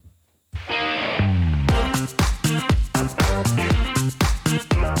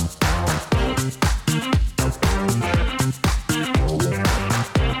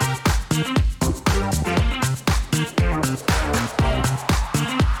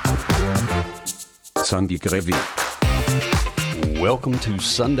Sunday Gravy. Welcome to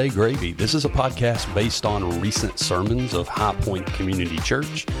Sunday Gravy. This is a podcast based on recent sermons of HighPoint Community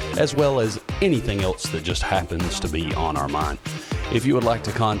Church, as well as anything else that just happens to be on our mind. If you would like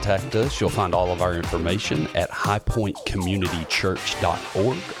to contact us, you'll find all of our information at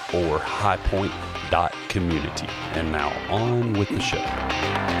highpointcommunitychurch.org or highpoint.community. And now on with the show.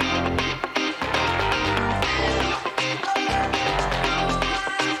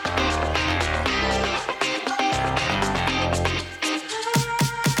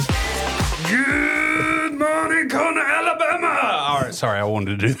 Good morning, Connor, Alabama. All right, sorry, I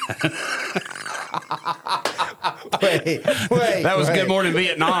wanted to do that. Wait. That was Good Morning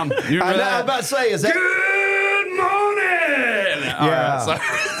Vietnam. You remember that? I'm about to say, is that? Good morning. All Yeah. right, sorry.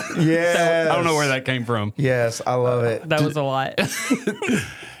 Yes. I don't know where that came from. Yes, I love it. That was a lot.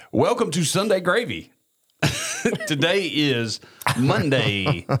 Welcome to Sunday Gravy. Today is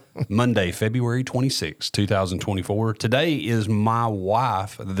Monday, February 26, 2024. Today is my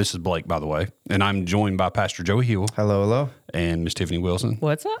wife. This is Blake, by the way, and I'm joined by Pastor Joey Hill Hello. and Miss Tiffany Wilson.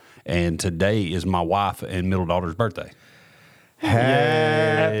 What's up? And today is my wife and middle daughter's birthday.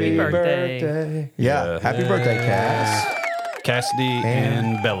 Happy birthday. Yeah, happy birthday, Cass. Cassidy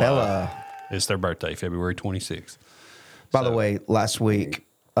and Bella. It's their birthday, February 26th. By the way, last week,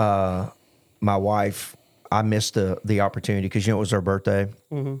 my wife, I missed the opportunity because, you know, it was her birthday.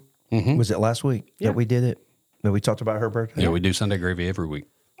 Mm-hmm. Was it last week that we did it? That we talked about her birthday? Yeah, we do Sunday Gravy every week.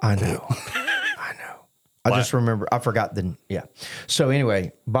 I know. I just remember, I forgot yeah. So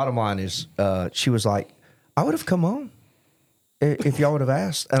anyway, bottom line is, she was like, I would have come on if y'all would have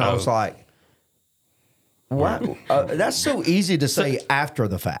asked. And I was like, wow, that's so easy to say after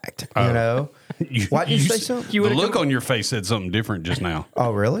the fact, you know? Why did you say something? The look on your face said something different just now.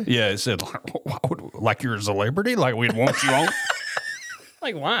 Oh, really? Yeah, it said, like you're a celebrity? Like we'd want you on?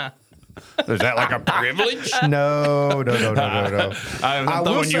 Like, why? Is that like a privilege? No. I'm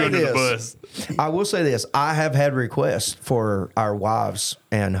throwing you under the bus. I will say this. I have had requests for our wives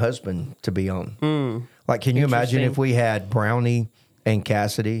and husband to be on. Like, can you imagine if we had Brownie and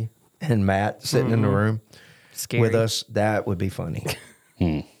Cassidy and Matt sitting in the room with us? That would be funny.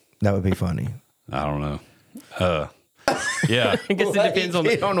 That would be funny. I don't know. Yeah. I guess it depends on.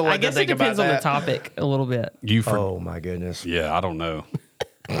 I guess it depends on the that. topic a little bit. Oh my goodness. Yeah, I don't know.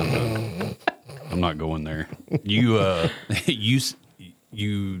 I'm not going there. You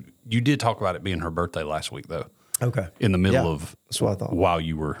did talk about it being her birthday last week, though. Okay. In the middle of that's what I thought. while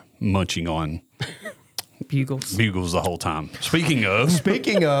you were munching on Bugles. the whole time. Speaking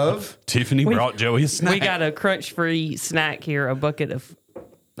of, Tiffany brought Joey a snack. We got a crunch-free snack here, a bucket of,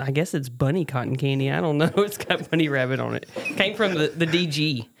 I guess it's bunny cotton candy. I don't know. It's got bunny rabbit on it. Came from the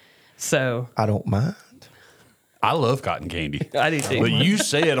DG. So I don't mind. I love cotton candy. I do too. But you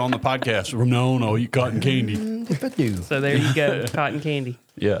said on the podcast, no, eat cotton candy. If I do. So there you go, cotton candy.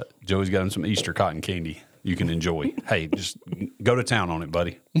 Yeah, Joey's got him some Easter cotton candy you can enjoy. Hey, just go to town on it,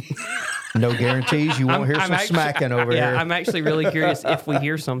 buddy. No guarantees. You won't hear some smacking over here. Yeah, I'm actually really curious if we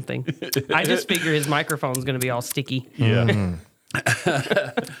hear something. I just figure his microphone's going to be all sticky. Yeah.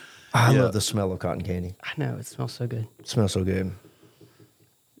 I love the smell of cotton candy. I know, it smells so good. It smells so good.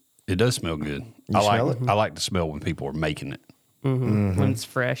 It does smell good. smell it? I like to smell when people are making it. When it's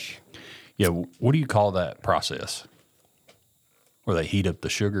fresh. Yeah, what do you call that process? Where they heat up the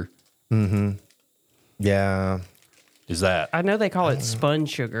sugar? Yeah. Is that? I know they call it spun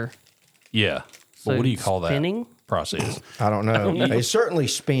sugar. Yeah. So But what do you call spinning? that process? I don't know. It certainly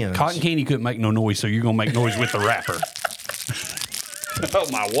spins. Cotton candy couldn't make no noise, so you're going to make noise with the wrapper. Oh,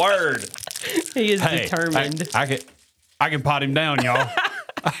 my word. He is determined. I can pot him down, y'all.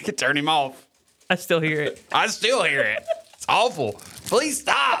 I can turn him off. I still hear it. I still hear it. It's awful. Please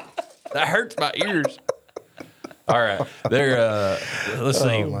stop. That hurts my ears. All right. Let's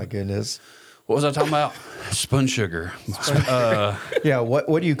see. Oh my goodness. What was I talking about? Spun sugar. Yeah.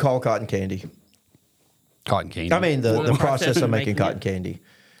 What do you call cotton candy? Cotton candy. I mean the process of making cotton candy.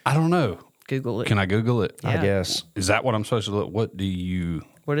 I don't know. Google it. Can I Google it? I Yeah. guess. Is that what I'm supposed to look? What do you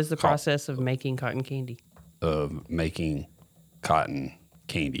What is the process of making cotton candy? of making cotton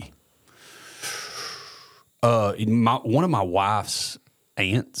candy? One of my wife's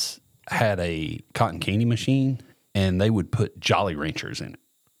aunts had a cotton candy machine, and they would put Jolly Ranchers in it.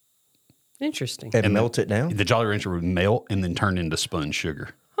 Interesting. And melt it down. The Jolly Rancher would melt and then turn into spun sugar.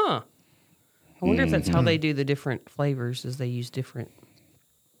 Huh. I wonder if that's how they do the different flavors, is they use different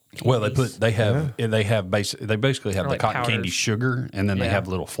candies. Well, they basically have the like cotton candy powders. sugar, and then they Yeah. have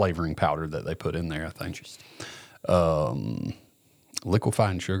little flavoring powder that they put in there, I think. Interesting.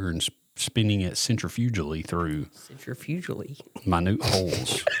 Liquefying sugar and spinning it centrifugally through Centrifugally. minute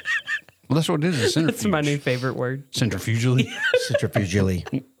holes. Well, that's what it is. A centrifuge. That's my new favorite word. Centrifugally.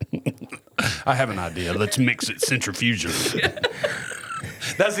 Centrifugally. I have an idea. Let's mix it centrifugally.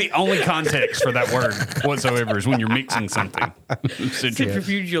 That's the only context for that word whatsoever is when you're mixing something.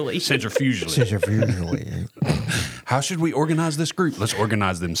 Centrifugally. Centrifugally. Centrifugally. How should we organize this group? Let's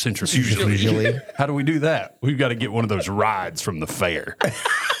organize them centrifugally. How do we do that? We've got to get one of those rides from the fair.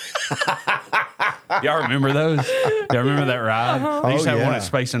 Y'all remember those? Y'all remember that ride? They used to have one at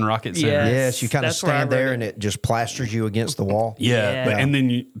Space and Rocket Center. Yes, you kind of That's where I stand there read and it just plasters you against the wall. Yeah. And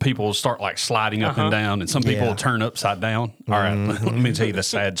then people start like sliding up and down, and some people will turn upside down. All right, let me tell you the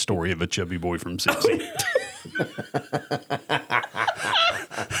sad story of a chubby boy from Cincy.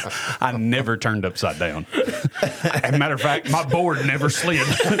 I never turned upside down. As a matter of fact, my board never slid.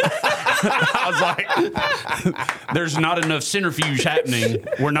 I was like, there's not enough centrifuge happening.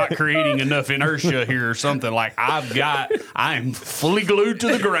 We're not creating enough inertia here or something. Like, I am fully glued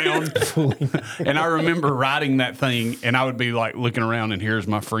to the ground. And I remember riding that thing, and I would be like looking around, and here's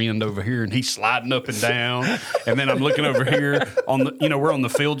my friend over here, and he's sliding up and down. And then I'm looking over here on the, we're on the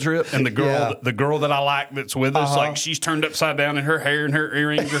field trip, and the girl that I like that's with us, like, she's turned upside down, and her hair and her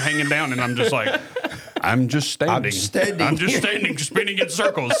earrings are hanging down, and I'm just like, I'm just standing. I'm just standing, spinning in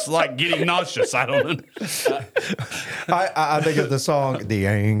circles, like getting nauseous. I don't know. I think of the song, The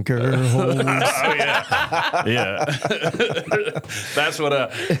Anchor Holds. Oh, yeah.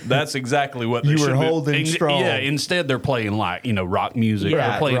 That's exactly what they You were should be. holding strong. Yeah, instead they're playing like, rock music. Right,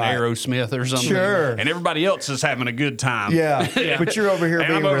 They're playing right. Aerosmith or something. Sure. And everybody else is having a good time. Yeah. But you're over here And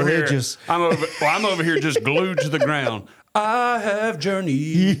being I'm over religious. I'm over here just glued to the ground. I have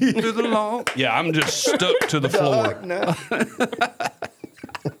journeyed through the long. Yeah, I'm just stuck to the floor. No.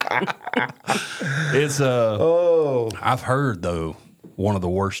 It's I've heard though one of the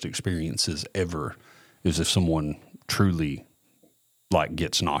worst experiences ever is if someone truly like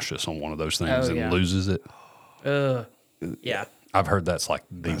gets nauseous on one of those things and loses it. Yeah. I've heard that's like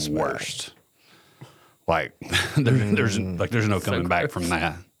the worst. Like there's no coming back from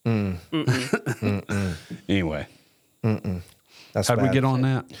that. Anyway. That's How'd we bad. get on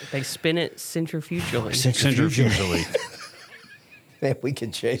that? They spin it centrifugally. Centrifugally. Man, we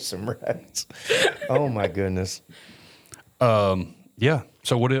could chase some rats. Oh my goodness. Yeah.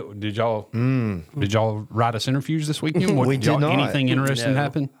 So what did y'all ride a centrifuge this weekend? We did not. Anything interesting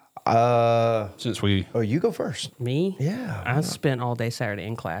happen? Since we Oh, you go first. Me? Yeah. I spent all day Saturday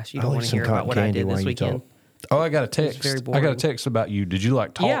in class. You don't like want to some hear about cotton what I candy did while this you weekend. talk. Oh, I got a text. very I got boring. a text about you. Did you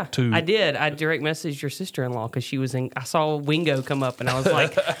like talk to? I did. I direct messaged your sister-in-law because she was in. I saw Wingo come up, and I was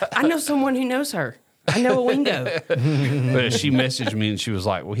like, I know someone who knows her. I know a Wingo. But she messaged me and she was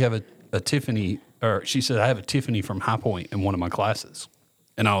like, "We have a Tiffany," or she said, "I have a Tiffany from HighPoint in one of my classes,"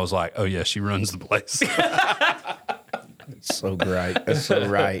 and I was like, "Oh yeah, she runs the place." That's so great. That's so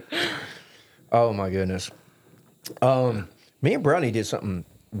right. Oh my goodness. Me and Brownie did something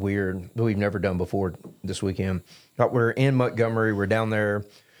weird that we've never done before this weekend. We're in Montgomery. We're down there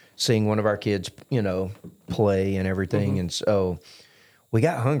seeing one of our kids, play and everything. And so we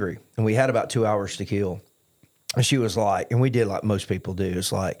got hungry and we had about 2 hours to kill. And she was like, and we did like most people do.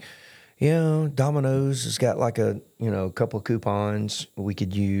 It's like, Domino's has got like a couple of coupons we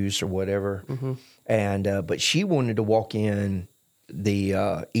could use or whatever. And, but she wanted to walk in the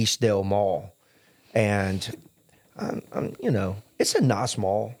Eastdale Mall. And, it's a nice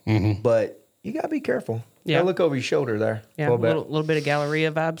mall, but you got to be careful. Yeah. Gotta look over your shoulder there. Yeah, a little bit of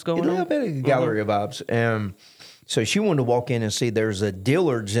Galleria vibes going on. A little bit of Galleria vibes. So she wanted to walk in and see there's a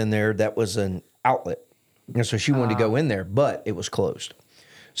Dillard's in there that was an outlet. And so she wanted to go in there, but it was closed.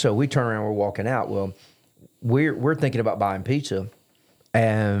 So we turn around, we're walking out. Well, we're thinking about buying pizza.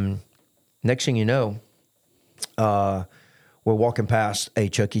 And next thing you know, we're walking past a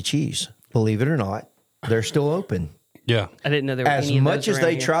Chuck E. Cheese. Believe it or not, they're still open. Yeah. I didn't know there were As any of much those as they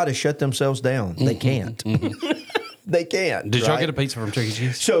around here. try to shut themselves down, they can't. They can't. Did y'all right? get a pizza from Chuck E.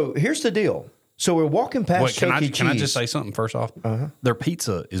 Cheese? So here's the deal. So we're walking past Wait, Chuck E. Cheese. can I just say something first off? Their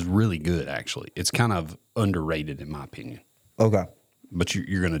pizza is really good, actually. It's kind of underrated, in my opinion. Okay. But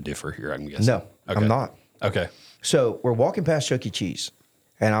you're going to differ here, I'm guessing. No, I'm not. Okay. So we're walking past Chuck E. Cheese,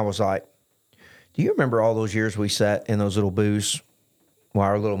 and I was like, do you remember all those years we sat in those little booths while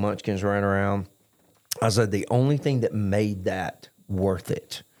our little munchkins ran around? I said, the only thing that made that worth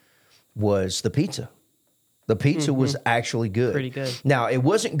it was the pizza. The pizza was actually good. Pretty good. Now, it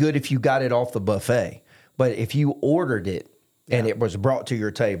wasn't good if you got it off the buffet, but if you ordered it and it was brought to your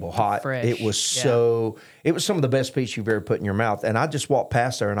table hot, Fresh. it was it was some of the best pizza you've ever put in your mouth. And I just walked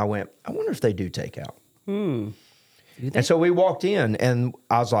past there and I went, I wonder if they do takeout. And so we walked in and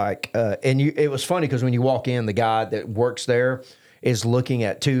I was like, it was funny because when you walk in, the guy that works there is looking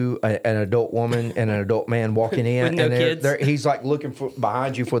at an adult woman and an adult man walking in, With no and kids. he's like looking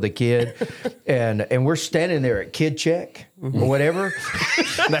behind you for the kid, and we're standing there at kid check or whatever.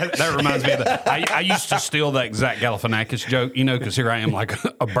 That reminds me of I used to steal that Zach Galifianakis joke, because here I am like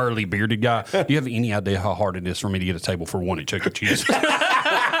a burly bearded guy. Do you have any idea how hard it is for me to get a table for one at Chuck E. Cheese?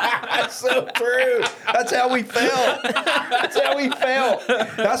 That's so true. That's how we felt. That's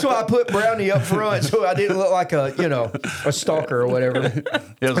why I put Brownie up front so I didn't look like a stalker or whatever.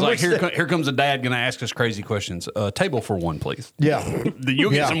 It was like, here comes a dad going to ask us crazy questions. Table for one, please. Yeah.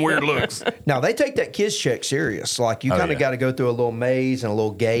 You'll get some weird looks. Now, they take that kids check serious. Like, you kind of got to go through a little maze and a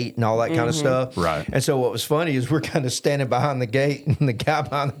little gate and all that kind of stuff. Right. And so what was funny is we're kind of standing behind the gate, and the guy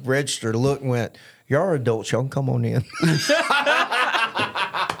behind the register looked and went, "Y'all are adults. Y'all can come on in."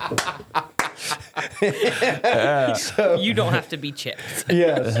 You don't have to be checked.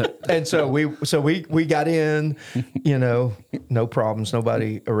 Yes. And so we got in, no problems,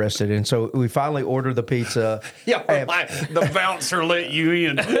 nobody arrested. And so we finally ordered the pizza. Yeah, the bouncer let you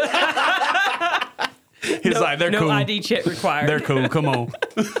in. He's like, they're cool. No ID check required. They're cool. Come on.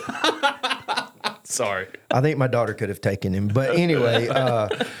 Sorry. I think my daughter could have taken him. But anyway,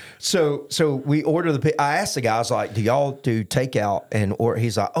 so we order the pizza. I asked the guy, I was like, "Do y'all do takeout?" Or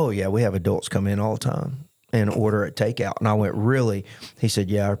he's like, "Oh, yeah, we have adults come in all the time and order at takeout." And I went, "Really?" He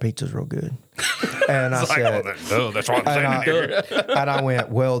said, "Yeah, our pizza's real good." And I said, that's what I'm saying here. And I went,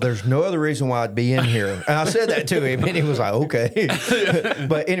 "Well, there's no other reason why I'd be in here." And I said that to him, and he was like, "Okay."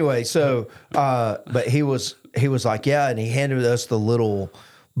 But anyway, but he was like, "Yeah," and he handed us the little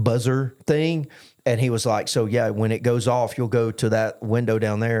buzzer thing. And he was like, "So, yeah, when it goes off, you'll go to that window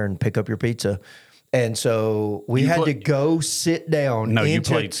down there and pick up your pizza." And so we had to go sit down. No, you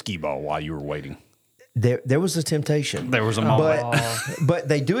played skee ball while you were waiting. There was a temptation. There was a moment. But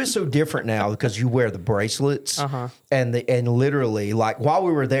they do it so different now because you wear the bracelets. And literally, like, while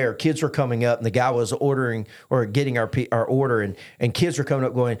we were there, kids were coming up, and the guy was ordering or getting our order, and kids were coming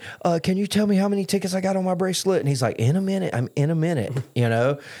up going, "Can you tell me how many tickets I got on my bracelet?" And he's like, "In a minute, I'm in a minute,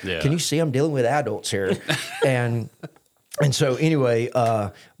 Yeah. Can you see I'm dealing with adults here?" and so anyway,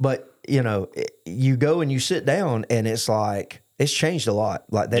 but you go and you sit down, and it's like, it's changed a lot.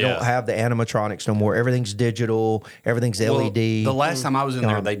 Like, they don't have the animatronics no more. Everything's digital. Everything's LED. The last time I was in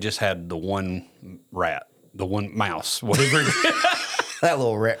there, they just had the one rat, the one mouse, whatever. That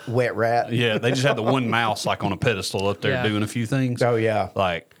little wet rat. Yeah, they just had the one mouse like on a pedestal up there doing a few things. Oh, yeah.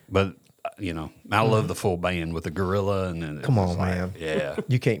 But I love the full band with the gorilla and then. Come on, man. Yeah.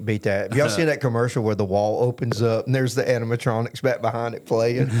 You can't beat that. Have y'all seen that commercial where the wall opens up and there's the animatronics back behind it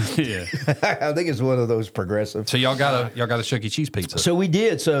playing? Yeah. I think it's one of those progressive. So y'all got a Chuck E. Cheese pizza. So we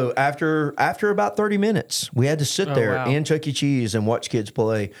did. So after about 30 minutes, we had to sit there wow. in Chuck E. Cheese and watch kids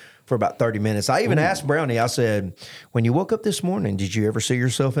play for about 30 minutes. I even asked Brownie, I said, "When you woke up this morning, did you ever see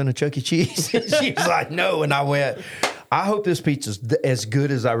yourself in a Chuck E. Cheese?" She was like, "No." And I went, "I hope this pizza's as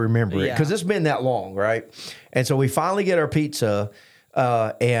good as I remember it," because it's been that long, right? And so we finally get our pizza,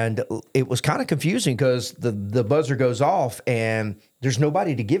 and it was kind of confusing because the buzzer goes off and there's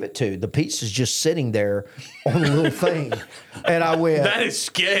nobody to give it to. The pizza's just sitting there on a little thing. And I went, "That is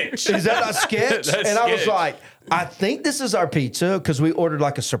sketch." "Is that not sketch?" And I was like, "I think this is our pizza," because we ordered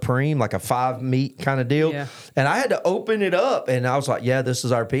like a Supreme, like a 5-meat kind of deal. Yeah. And I had to open it up, and I was like, "Yeah, this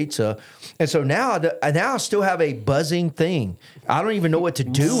is our pizza." And so now I still have a buzzing thing. I don't even know what to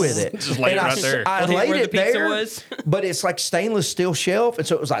do with it. Just lay it right there. I Was it laid where the it pizza there, was? but it's like stainless steel shelf, and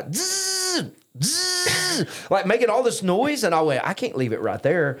so it was like zzz, zzz, like making all this noise. And I went, "I can't leave it right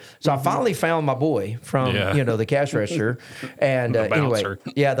there." So I finally found my boy from the cash register, and The anyway, bouncer.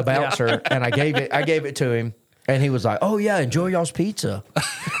 the bouncer, and I gave it to him. And he was like, "Oh yeah, enjoy y'all's pizza."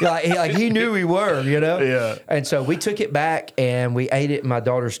 he knew we were, Yeah. And so we took it back and we ate it in my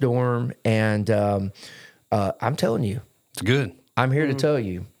daughter's dorm. And I'm telling you, It's good. I'm here to tell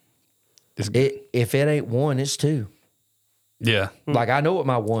you, It's good. if it ain't one, it's two. Yeah. Like, I know what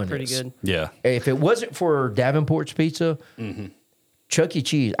my one Pretty is. good. Yeah. If it wasn't for Davenport's Pizza, Chuck E.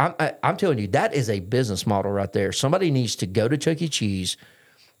 Cheese, I'm telling you, that is a business model right there. Somebody needs to go to Chuck E. Cheese,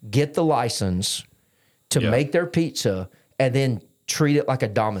 get the license to make their pizza, and then treat it like a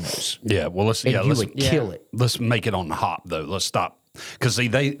Domino's. Yeah. Well, let's would kill it. Let's make it on the hop though. Let's stop. Because see,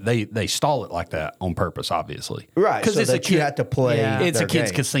 they stall it like that on purpose, obviously. Right, Because so it's that you have to play. It's a their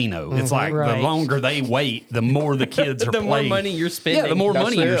kid's game. casino. It's like Right. the longer they wait, the more the kids are The more playing. money you're spending. Yeah, the more That's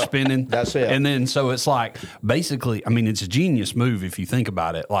money you're it. spending. That's it. And then so it's like basically, I mean, it's a genius move if you think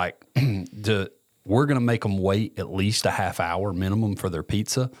about it. Like we're going to make them wait at least a half hour minimum for their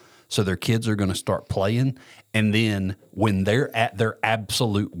pizza. So their kids are going to start playing. And then when they're at their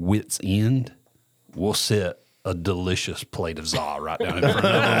absolute wit's end, we'll sit a delicious plate of za right down in front of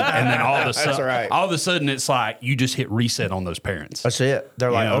them, and then all of a sudden, it's like you just hit reset on those parents. That's it.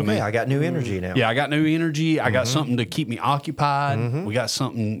 They're like, know what I okay, mean? I got new energy now. Yeah, I got new energy. I got something to keep me occupied. We got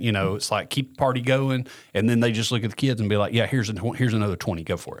something, it's like keep the party going. And then they just look at the kids and be like, yeah, here's another 20.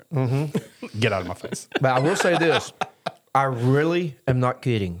 Go for it. Get out of my face. But I will say this. I really am not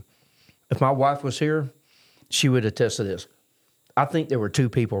kidding. If my wife was here, she would attest to this. I think there were two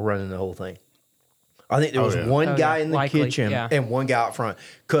people running the whole thing. I think there was one guy in the kitchen and one guy out front.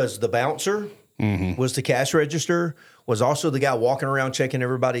 Because the bouncer was the cash register, was also the guy walking around checking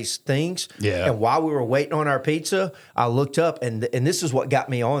everybody's things. Yeah. And while we were waiting on our pizza, I looked up, and this is what got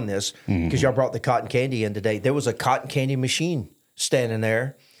me on this, because y'all brought the cotton candy in today. There was a cotton candy machine standing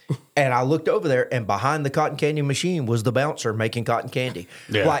there. And I looked over there, and behind the cotton candy machine was the bouncer making cotton candy.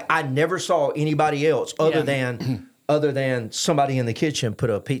 Yeah. Like, I never saw anybody else other than somebody in the kitchen put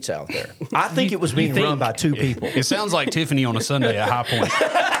a pizza out there. I think it was being run by two people. It sounds like Tiffany on a Sunday at HighPoint.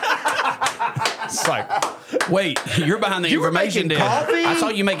 It's like, wait, you're behind the information desk. Coffee? I saw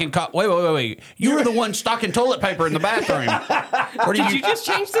you making coffee. Wait. You were the one stocking toilet paper in the bathroom. Did you just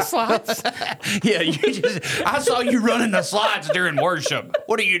change the slides? Yeah, I saw you running the slides during worship.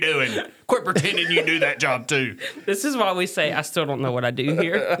 What are you doing? Quit pretending you do that job too. This is why we say I still don't know what I do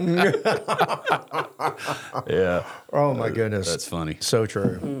here. Yeah. Oh, my goodness. That's funny. So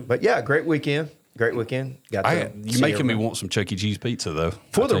true. But yeah, great weekend. Great weekend. You're making me want some Chuck E. Cheese pizza, though.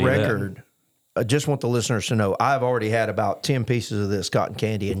 For the record, I just want the listeners to know I've already had about 10 pieces of this cotton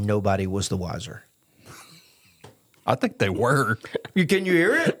candy, and nobody was the wiser. I think they were. Can you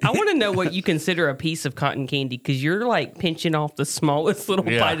hear it? I want to know what you consider a piece of cotton candy, because you're like pinching off the smallest little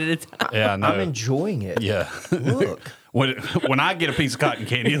bite at a time. Yeah, I know. I'm enjoying it. Yeah. Look. When I get a piece of cotton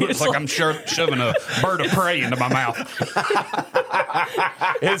candy, it looks like I'm shoving a bird of prey into my mouth.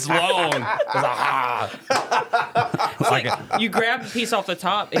 It's long. It's like you grab a piece off the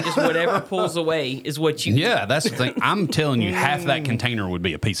top, and just whatever pulls away is what you. Yeah, that's the thing. I'm telling you, half that container would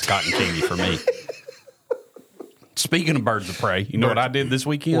be a piece of cotton candy for me. Speaking of birds of prey, you know what I did this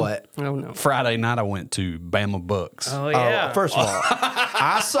weekend? What? Oh, no. Friday night, I went to Bama Bucks. Oh, yeah. First of all,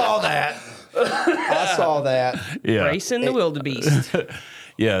 I saw that. Yeah. Racing the wildebeest.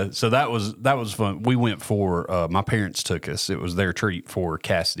 Yeah, so that was fun. We went for my parents took us. It was their treat for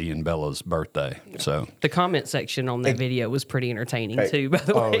Cassidy and Bella's birthday. So the comment section on that video was pretty entertaining too. By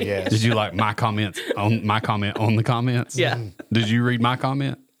the way, Oh, yes. did you like my comment on the comments? Yeah. Did you read my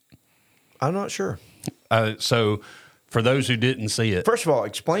comment? I'm not sure. So for those who didn't see it, First of all,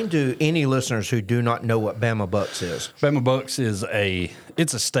 explain to any listeners who do not know what Bama Bucks is. Bama Bucks is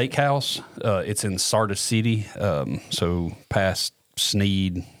it's a steakhouse. It's in Sardis City, so past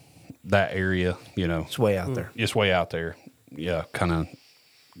Sneed, that area. It's way out there. It's way out there. Yeah, kind of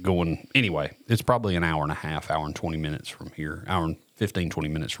going. Anyway, it's probably an hour and a half, hour and 20 minutes from here, hour and 15, 20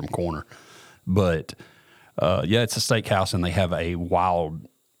 minutes from Corner. But yeah, it's a steakhouse, and they have a wild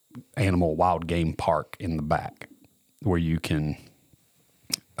game park in the back where you can.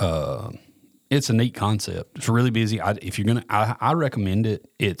 It's a neat concept. It's really busy. If you're gonna, I recommend it.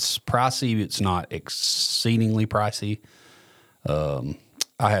 It's pricey. It's not exceedingly pricey. I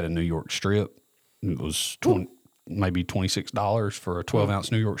had a New York strip. It was maybe $26 for a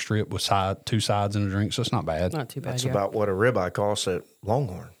 12-ounce New York strip with two sides and a drink. So it's not bad. not too bad. That's about what a ribeye costs at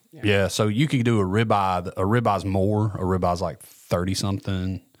Longhorn. Yeah. So you could do a ribeye. A ribeye's more. A ribeye's like 30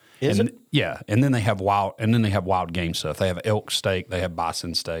 something. Is it? Yeah, and then they have wild game stuff. They have elk steak, they have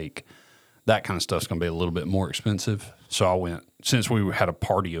bison steak. That kind of stuff's going to be a little bit more expensive. So I went, since we had a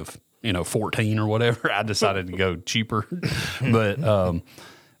party of 14 or whatever, I decided to go cheaper.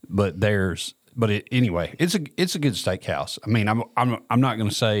 Anyway, it's a good steakhouse. I mean, I'm not going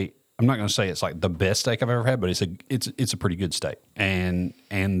to say it's like the best steak I've ever had, but it's a pretty good steak. And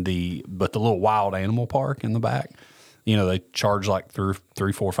the little wild animal park in the back. They charge like $3,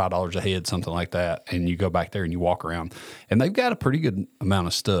 $4, $5 a head, something like that. And you go back there and you walk around, and they've got a pretty good amount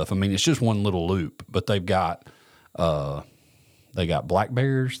of stuff. I mean, it's just one little loop, but they've got black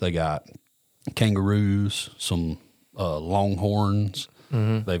bears, they got kangaroos, some longhorns.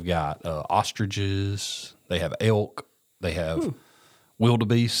 Mm-hmm. They've got ostriches. They have elk. They have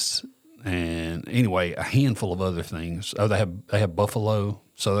wildebeest, and anyway, a handful of other things. Oh, they have buffalo.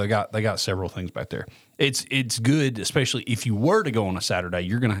 So they got several things back there. It's good, especially if you were to go on a Saturday.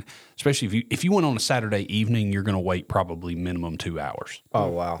 You're gonna, especially if you went on a Saturday evening, you're gonna wait probably minimum 2 hours. Oh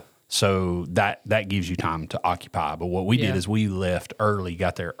wow! So that gives you time to occupy. But what we did is we left early,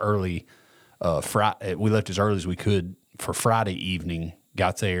 got there early. We left as early as we could for Friday evening.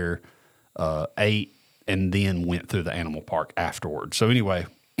 Got there, ate, and then went through the animal park afterwards. So anyway,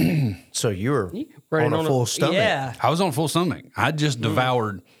 So you were running on a full stomach. Yeah. I was on full stomach. I just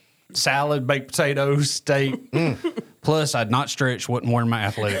devoured salad, baked potatoes, steak. Plus, I'd not stretched, wasn't wearing my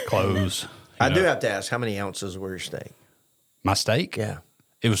athletic clothes. I do have to ask, how many ounces were your steak? My steak? Yeah.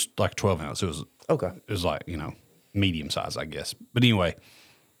 It was like 12 ounce. Okay. It was like, medium size, I guess. But anyway,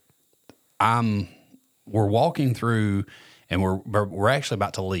 we're walking through and we're actually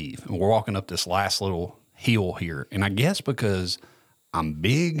about to leave. And we're walking up this last little hill here. And I guess because I'm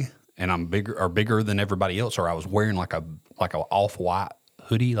big and I'm bigger than everybody else, or I was wearing like a off-white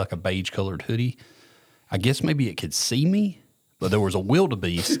hoodie, like a beige colored hoodie. I guess maybe it could see me, but there was a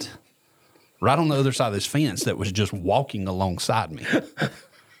wildebeest right on the other side of this fence that was just walking alongside me.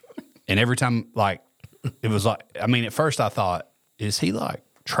 And every time, it was like, at first I thought, is he like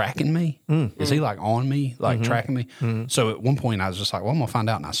tracking me? Is he like on me, tracking me? So at one point I was just like, well, I'm going to find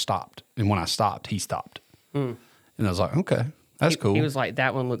out. And I stopped. And when I stopped, he stopped. And I was like, okay, that's cool. He was like,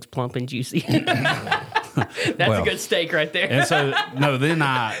 that one looks plump and juicy. That's a good steak right there. And so, no, then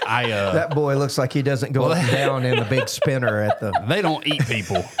I that boy looks like he doesn't go up and down in the big spinner at the. They don't eat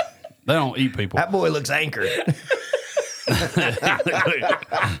people. They don't eat people. That boy looks anchored.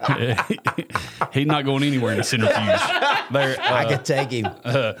 He's not going anywhere in the centrifuge. I could take him.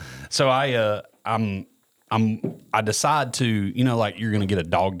 So I decide to, like you're going to get a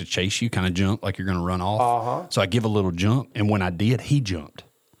dog to chase you, kind of jump like you're going to run off. So I give a little jump, and when I did, he jumped.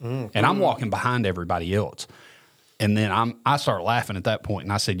 And I'm walking behind everybody else. And then I start laughing at that point,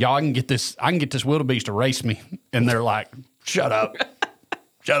 and I said, y'all, I can get this wildebeest to race me. And they're like, shut up.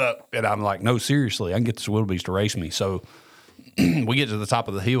 Shut up. And I'm like, no, seriously, I can get this wildebeest to race me. So we get to the top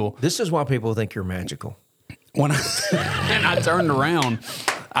of the hill. This is why people think you're magical. When I turned around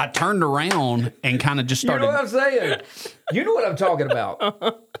and kind of just started. You know what I'm saying? You know what I'm talking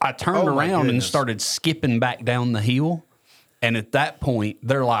about. I turned around and started skipping back down the hill. And at that point,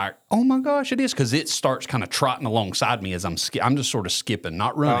 they're like, oh my gosh, it is. Because it starts kind of trotting alongside me as I'm just sort of skipping,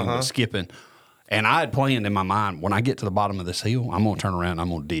 not running, but skipping. And I had planned in my mind, when I get to the bottom of this hill, I'm going to turn around and I'm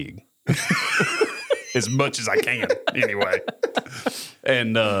going to dig. As much as I can, anyway.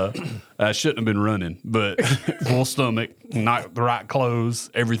 And I shouldn't have been running, but full stomach, not the right clothes,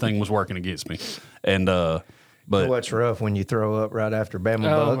 everything was working against me. And but what's rough when you throw up right after Bama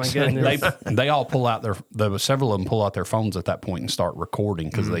Bucks? My goodness. they all pull out several of them pull out their phones at that point and start recording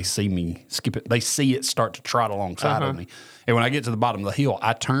because they see me skip it. They see it start to trot alongside of me. And when I get to the bottom of the hill,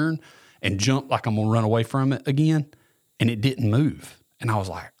 I turn and jump like I'm going to run away from it again, and it didn't move. And I was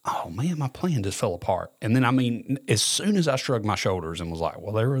like, oh, man, my plan just fell apart. And then, as soon as I shrugged my shoulders and was like,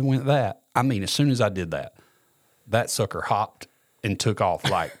 well, there went that. As soon as I did that, that sucker hopped and took off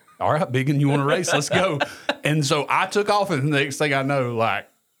like, all right, Biggin, you want to race? Let's go. And so I took off, and the next thing I know,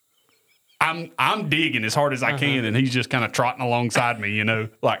 I'm digging as hard as I can, and he's just kind of trotting alongside me,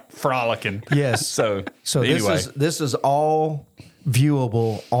 like frolicking. Yes. So anyway. This is all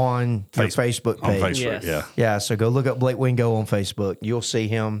viewable on your Facebook page. On Facebook, Yes. Yeah, so go look up Blake Wingo on Facebook. You'll see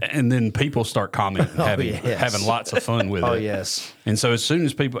him. And then people start commenting, having lots of fun with it. Oh, yes. And so as soon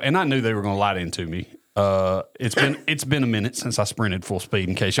as people, and I knew they were going to light into me. It's been a minute since I sprinted full speed,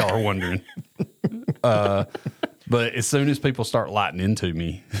 in case y'all are wondering. But as soon as people start lighting into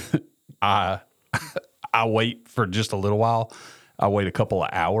me, I wait for just a little while. I wait a couple of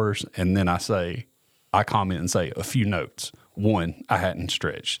hours, and then I comment and say a few notes. 1, I hadn't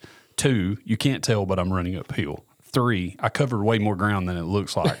stretched. 2, you can't tell, but I'm running uphill. 3, I covered way more ground than it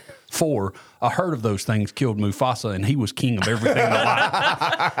looks like. 4, a herd of those things killed Mufasa, and he was king of everything the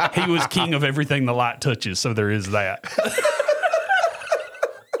light. He was king of everything the light touches. So there is that.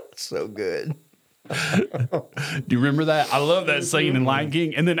 So good. Do you remember that? I love that scene in Lion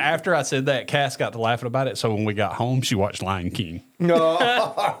King. And then after I said that, Cass got to laughing about it. So when we got home, she watched Lion King. No.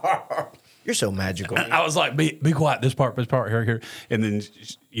 You're so magical. I was like, be quiet. This part here. And then,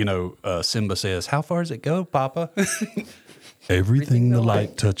 Simba says, how far does it go, Papa? Everything the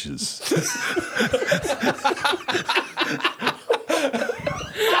light touches.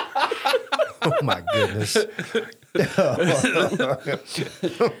 Oh, my goodness.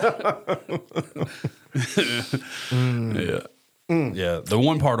 Yeah. Yeah, the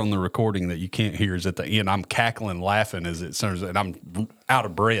one part on the recording that you can't hear is at the end. I'm cackling, laughing as it turns, and I'm out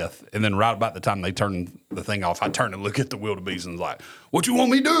of breath. And then right about the time they turn the thing off, I turn and look at the wildebeest and like, "What you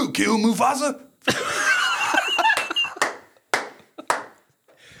want me to do? Kill Mufasa?"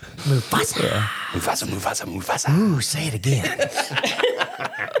 Mufasa. Mufasa. Ooh, say it again.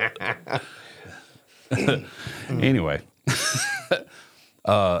 Anyway,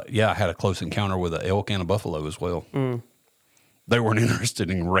 I had a close encounter with an elk and a buffalo as well. They weren't interested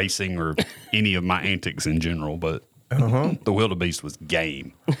in racing or any of my antics in general, but The wildebeest was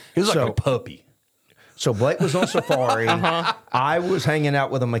game. He was like a puppy. So Blake was on safari. I was hanging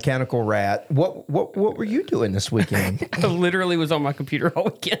out with a mechanical rat. What were you doing this weekend? I literally was on my computer all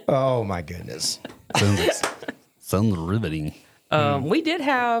weekend. Oh my goodness. Sounds riveting. We did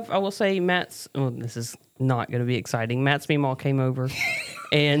have, I will say, Matt's. Well, this is not going to be exciting. Matt's Meemaw came over,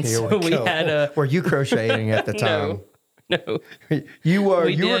 and so we had a. Were you crocheting at the time? No. You were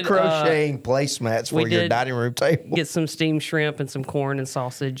We did, crocheting placemats for your dining room table. Get some steamed shrimp and some corn and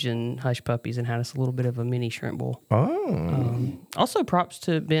sausage and hush puppies, and had us a little bit of a mini shrimp bowl. Oh. Also, props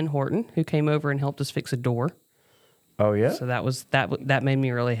to Ben Horton, who came over and helped us fix a door. Oh yeah. So that made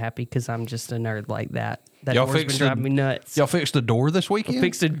me really happy because I'm just a nerd like that. That Y'all door's been driving me nuts. Y'all fixed the door this weekend?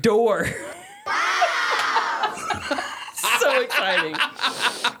 Fixed a door. So exciting.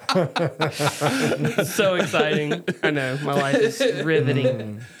 So exciting. I know. My life is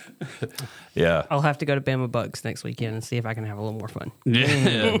riveting. Yeah. I'll have to go to Bama Bugs next weekend and see if I can have a little more fun.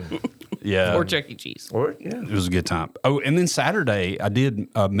 Yeah. Yeah. Or Chuck E. Cheese. It was a good time. Oh, and then Saturday, I did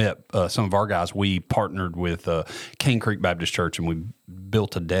met some of our guys. We partnered with Cane Creek Baptist Church, and we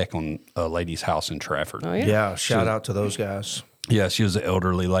built a deck on a lady's house in Trafford. Oh, yeah. Yeah. Shout out to those guys. Yeah, she was an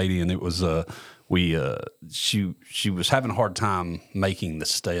elderly lady, and it was she was having a hard time making the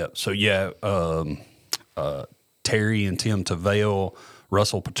step. So yeah, Terry and Tim Tavell,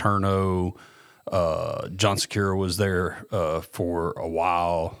 Russell Paterno, John Secura was there for a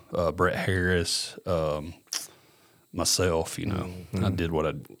while. Brett Harris, myself. I did what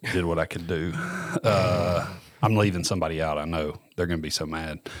I could do. I'm leaving somebody out. I know they're going to be so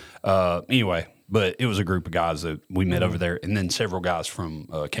mad. Anyway, but it was a group of guys that we met over there, and then several guys from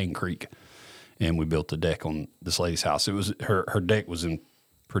Cane Creek, and we built a deck on this lady's house. It was her deck was in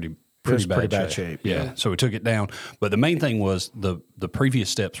pretty bad shape. Yeah. So we took it down. But the main thing was the previous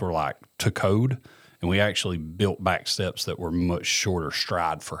steps were like to code, and we actually built back steps that were much shorter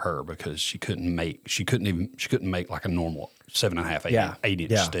stride for her because she couldn't make like a normal 7.5, 8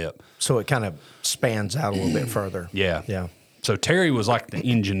 inch step. So it kind of spans out a little bit further. Yeah. Yeah. So Terry was like the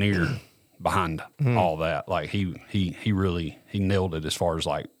engineer behind all that. Like he really nailed it as far as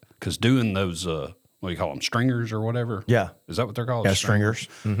like, because doing those what do you call them, stringers or whatever? Yeah. Is that what they're called? Yeah, stringers.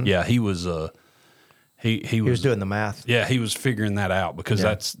 Mm-hmm. Yeah, he was he was doing the math. Yeah, he was figuring that out because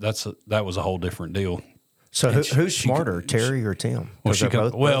that was a whole different deal. So who's smarter, Terry or Tim?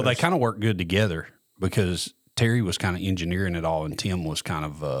 Well, they kind of work good together because Terry was kind of engineering it all, and Tim was kind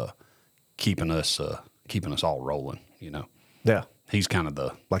of keeping us all rolling. Yeah. He's kind of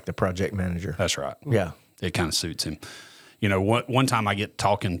the project manager. That's right. Yeah. It kind of suits him. One time I get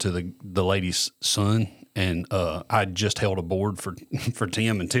talking to the lady's son, and I just held a board for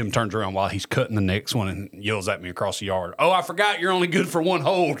Tim, and Tim turns around while he's cutting the next one and yells at me across the yard, "Oh, I forgot you're only good for one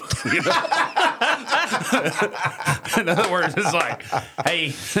hold." In other words, it's like,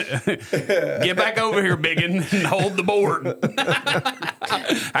 "Hey, get back over here, biggin, and hold the board."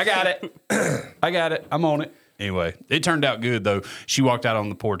 I got it. I'm on it. Anyway, it turned out good though. She walked out on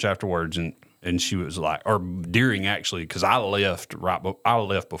the porch afterwards, and she was like, or during actually, because I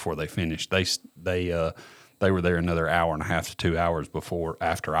left before they finished. They were there another hour and a half to 2 hours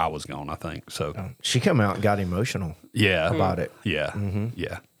after I was gone, I think. So she come out and got emotional. Yeah, about it. Yeah,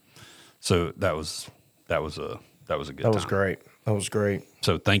 yeah. So that was a good time. That was great. That was great.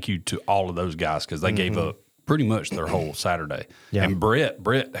 So thank you to all of those guys because they gave up pretty much their whole Saturday. Yeah. And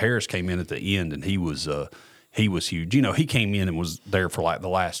Brett Harris came in at the end, and he was huge. He came in and was there for like the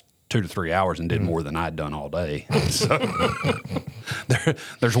last 2 to 3 hours and did more than I'd done all day. So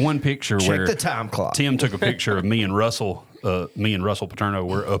there's one picture where the time clock. Tim took a picture of me and Russell Paterno.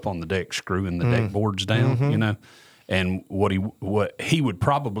 We're up on the deck screwing the deck boards down, And what he would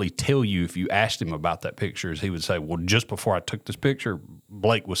probably tell you if you asked him about that picture is he would say, "Well, just before I took this picture,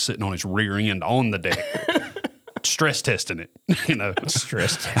 Blake was sitting on his rear end on the deck." Stress testing it,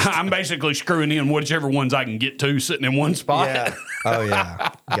 Stress testing. I'm basically screwing in whichever ones I can get to, sitting in one spot. Yeah. Oh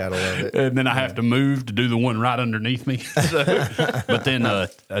yeah, gotta love it. And then I have to move to do the one right underneath me. But then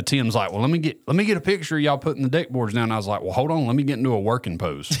Tim's like, "Well, let me get a picture of y'all putting the deck boards down." I was like, "Well, hold on, let me get into a working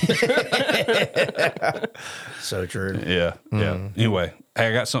pose." So true. Yeah, yeah. Anyway, hey,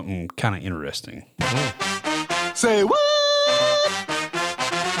 I got something kind of interesting. Say what?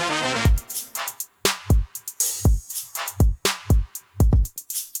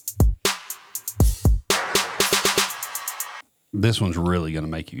 This one's really going to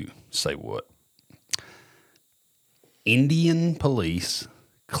make you say what? Indian police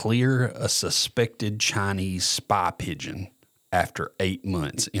clear a suspected Chinese spy pigeon after 8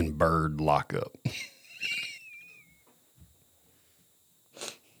 months in bird lockup.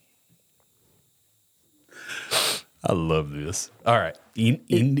 I love this. All right.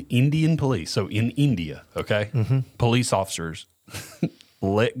 Indian police. So in India, okay, police officers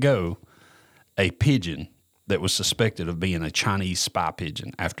let go a pigeon that was suspected of being a Chinese spy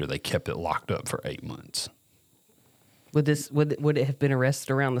pigeon after they kept it locked up for 8 months. Would it have been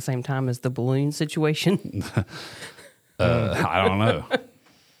arrested around the same time as the balloon situation? I don't know.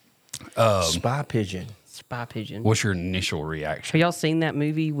 Spy pigeon. Spy pigeon. What's your initial reaction? Have y'all seen that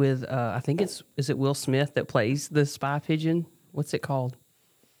movie with, I think is it Will Smith that plays the spy pigeon? What's it called?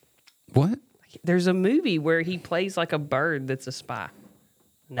 What? There's a movie where he plays like a bird that's a spy.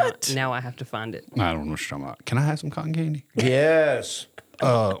 Now I have to find it. I don't know what you're talking about. Can I have some cotton candy? Yes.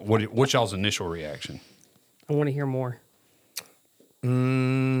 What's y'all's initial reaction? I want to hear more.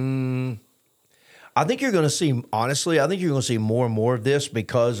 I think you're going to see, honestly, I think you're going to see more and more of this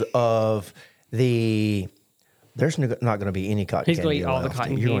because of there's not going to be any cotton He's candy. He's going to eat all the left.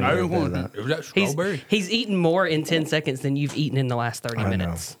 cotton You're candy. gonna I get don't rid of want that. it. That's strawberry. He's eaten more in 10 seconds than you've eaten in the last 30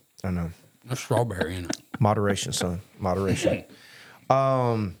 minutes. I know. That's strawberry in it. Moderation, son. Moderation.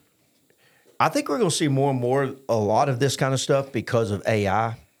 I think we're going to see more and more a lot of this kind of stuff because of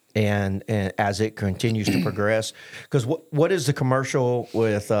AI and as it continues to progress. Because what is the commercial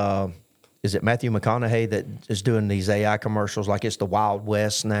with, is it Matthew McConaughey that is doing these AI commercials like it's the Wild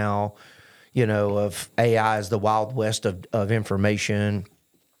West now, of AI is the Wild West of information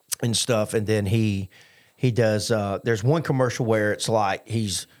and stuff. And then he does, there's one commercial where it's like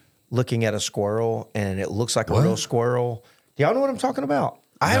he's looking at a squirrel and it looks like a real squirrel. Do y'all know what I'm talking about?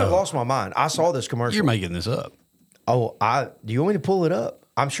 I haven't lost my mind. I saw this commercial. You're making this up. Oh, do you want me to pull it up?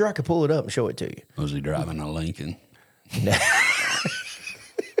 I'm sure I could pull it up and show it to you. Was he driving a Lincoln?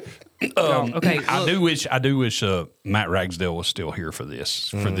 Okay. I do wish Matt Ragsdale was still here for this.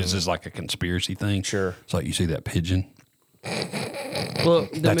 For this is like a conspiracy thing. Sure. It's like you see that pigeon. Well,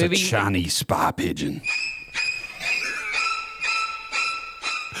 That's a Chinese spy pigeon.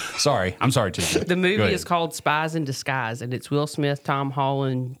 Sorry, I'm sorry, Tiffany. The Go movie ahead. is called Spies in Disguise, and it's Will Smith, Tom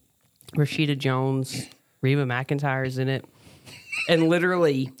Holland, Rashida Jones, Reba McEntire's in it. And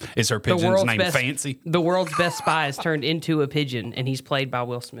literally, Is her pigeon's name Fancy? The world's best spy is turned into a pigeon, and he's played by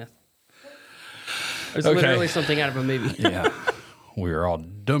Will Smith. It's literally something out of a movie. Yeah. We are all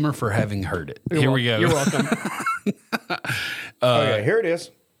dumber for having heard it. Here we go. You're welcome. Okay, here it is.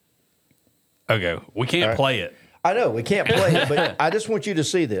 Okay, we can't play it. I know we can't play it, but I just want you to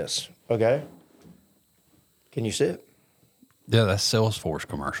see this. Okay. Can you see it? Yeah, that's Salesforce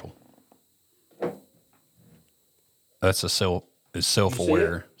commercial. That's it's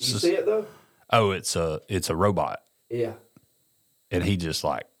self-aware. You see it though? Oh, it's a robot, Yeah. and he just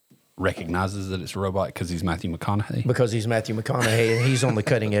like recognizes that it's a robot because he's Matthew McConaughey. Because he's Matthew McConaughey and he's on the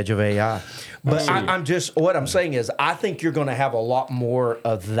cutting edge of AI. But what I'm saying is, I think you're going to have a lot more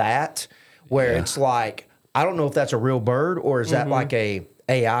of that where it's like, I don't know if that's a real bird or is that like a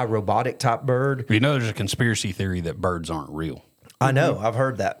AI robotic type bird. There's a conspiracy theory that birds aren't real. I know. I've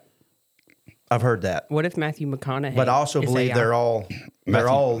heard that. What if Matthew McConaughey? But I also is believe AI? they're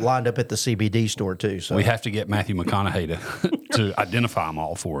all lined up at the CBD store too. So We have to get Matthew McConaughey to identify them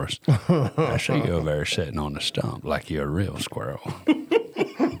all for us. I see you over there sitting on the stump like you're a real squirrel.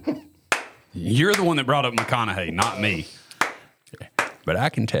 You're the one that brought up McConaughey, not me. But I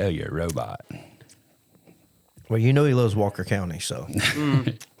can tell you're a robot. well, he loves Walker County, so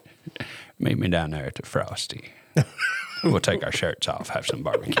Meet me down there at the Frosty. We'll take our shirts off, have some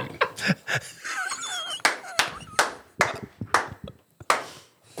barbecue.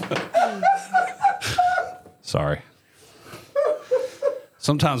 Sorry.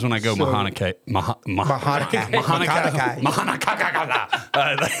 Sometimes when I go Mahanaka,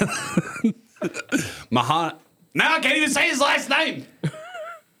 now I can't even say his last name.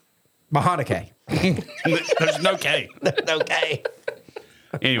 Mahanake. There's no K. Okay.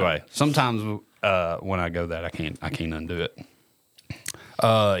 Anyway, sometimes when I go that I can't undo it.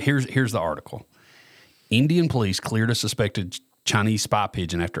 Here's the article. Indian police cleared a suspected Chinese spy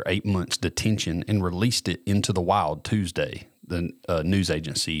pigeon after 8 months detention and released it into the wild Tuesday, the news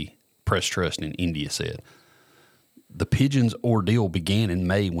agency Press Trust in India said. The pigeon's ordeal began in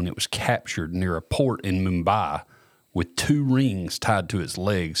May when it was captured near a port in Mumbai with 2 rings tied to its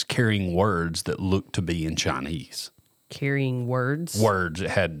legs carrying words that looked to be in Chinese. Carrying words? Words.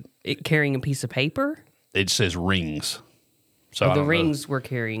 Carrying a piece of paper? It says rings. So The rings were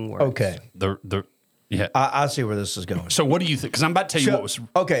carrying words. Okay. Yeah. I see where this is going. So what do you think? Because I'm about to tell you what was.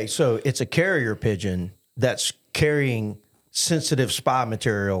 Okay, so it's a carrier pigeon that's carrying sensitive spy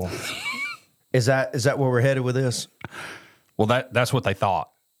material. Is that where we're headed with this? Well, that's what they thought.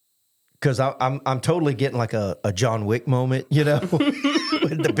 Because I'm totally getting like a John Wick moment,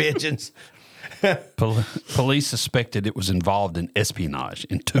 with the pigeons. Police suspected it was involved in espionage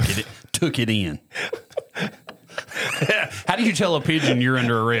and took it in. How do you tell a pigeon you're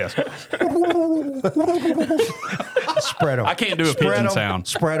under arrest? Spread them. I can't do a pigeon sound.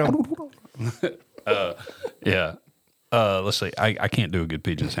 Spread them. Yeah. Let's see. I can't do a good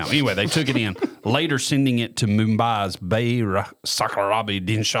pigeon sound. Anyway, they took it in, later sending it to Mumbai's Sakarabi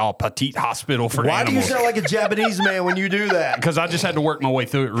Dinshaw Petit Hospital for Why do you animals. sound like a Japanese man when you do that? Because I just had to work my way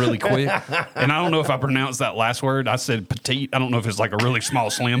through it really quick. And I don't know if I pronounced that last word. I said petite. I don't know if it's like a really small,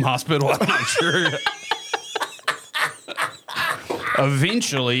 slim hospital. I'm not sure.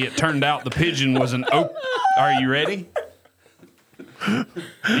 Eventually, it turned out the pigeon was an Are you ready? Do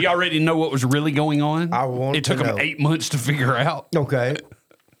you already know what was really going on? I want It took to them know. 8 months to figure out. Okay.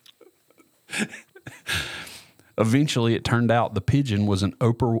 Eventually, it turned out the pigeon was an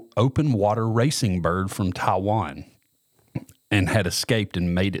open water racing bird from Taiwan and had escaped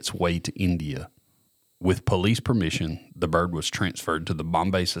and made its way to India. With police permission, the bird was transferred to the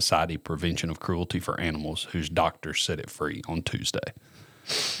Bombay Society Prevention of Cruelty for Animals, whose doctors set it free on Tuesday.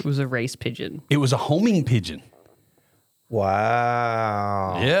 It was a race pigeon. It was a homing pigeon.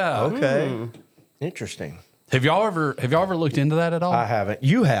 Wow. Yeah. Okay. Interesting. Have y'all ever looked into that at all? I haven't.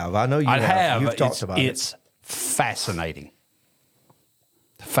 You have. I know you I have. You've talked about it's fascinating.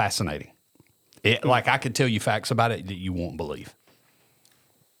 Fascinating. Like I could tell you facts about it that you won't believe.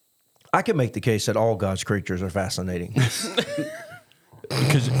 I can make the case that all God's creatures are fascinating.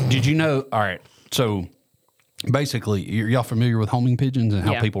 Because did you know? All right, so basically, y'all familiar with homing pigeons and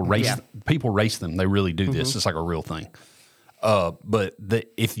how Yeah. people race Yeah. people race them? They really do this. It's like a real thing. But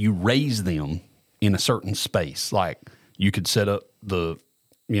if you raise them in a certain space, like you could set up the,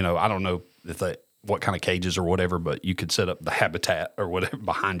 I don't know what kind of cages or whatever, but you could set up the habitat or whatever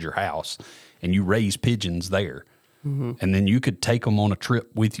behind your house, and you raise pigeons there. And then you could take them on a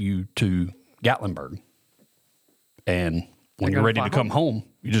trip with you to Gatlinburg. And when you're ready to come home,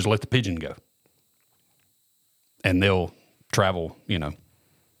 you just let the pigeon go. And they'll travel,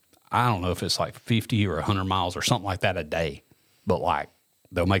 I don't know if it's like 50 or 100 miles or something like that a day. But like,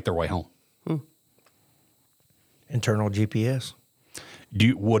 they'll make their way home. Internal GPS.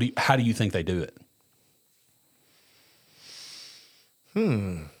 How do you think they do it?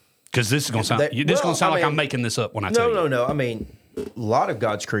 Because this is going to sound. Like I'm making this up when I tell you. No. I mean, a lot of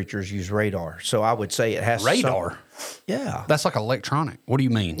God's creatures use radar, so I would say it has Radar. Yeah. That's like electronic. What do you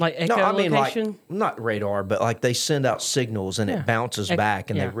mean? Like echolocation? No, I mean like not radar, but like they send out signals and it bounces back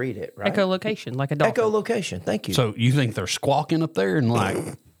and they read it, right? Echolocation, like a dolphin. Echolocation. Thank you. So you think they're squawking up there and like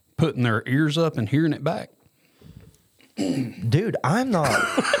putting their ears up and hearing it back? Dude, I'm not.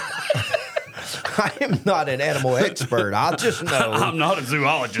 I am not an animal expert. I just know. I'm not a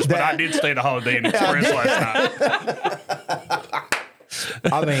zoologist, but I did stay at a Holiday Inn Express last night.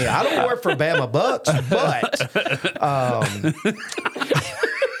 I mean, I don't work for Bama Bucks, but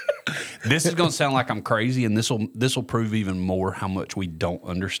This is going to sound like I'm crazy, and this will prove even more how much we don't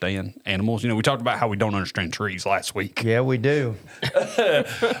understand animals. We talked about how we don't understand trees last week. yeah, we do.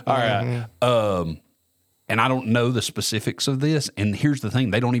 All right. And I don't know the specifics of this. And here's the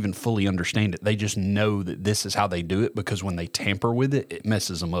thing. They don't even fully understand it. They just know that this is how they do it because when they tamper with it, it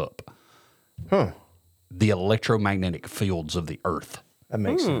messes them up. Huh. The electromagnetic fields of the earth. That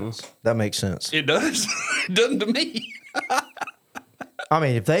makes sense. That makes sense. It does. It doesn't to me. I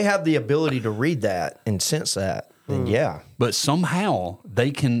mean, if they have the ability to read that and sense that, then yeah. But somehow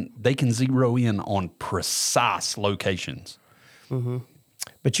they can zero in on precise locations. Mm-hmm.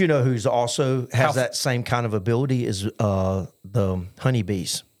 But you know who's also has that same kind of ability is the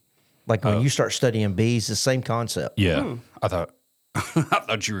honeybees. Like when you start studying bees, the same concept. Yeah. I thought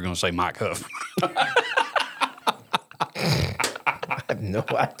you were going to say Mike Huff. I have no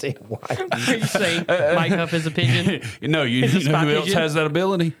idea why. Are you saying Mike Huff is a pigeon? No, you Is it know spot who else pigeon? has that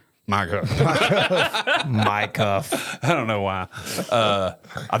ability? Mike Huff. Mike Huff. I don't know why. I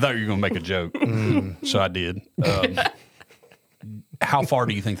thought you were going to make a joke, so I did. How far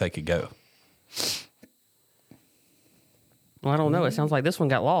do you think they could go? Well, I don't know. It sounds like this one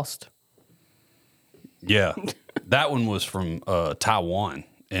got lost. Yeah, that one was from Taiwan,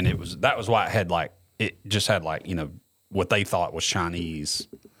 and that was why it just had what they thought was Chinese.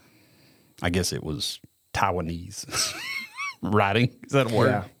 I guess it was Taiwanese writing. Is that a word?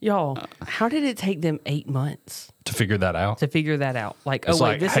 Yeah. Y'all, how did it take them 8 months To figure that out. to figure that out? Like, It's oh, wait,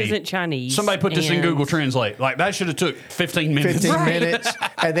 like, this hey, isn't Chinese. Somebody put this in and- Google Translate. Like that should have took 15 minutes. 15 Right. minutes.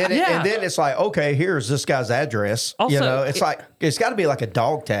 And then Yeah. and then it's like, okay, here's this guy's address. Also, it's like it's got to be like a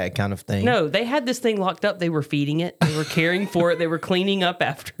dog tag kind of thing. No, they had this thing locked up. They were feeding it. They were caring for it. They were cleaning up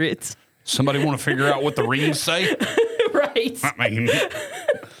after it. Somebody want to figure out what the rings say? Right. I mean,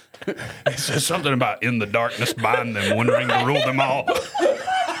 It says something about in the darkness bind them, one ring to rule them all.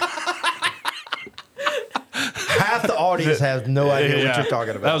 Half the audience has no idea what you're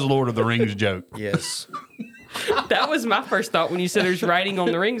talking about. That was a Lord of the Rings joke. Yes. That was my first thought when you said there's writing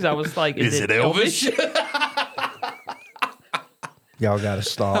on the rings. I was like, is it Elvish? Y'all got to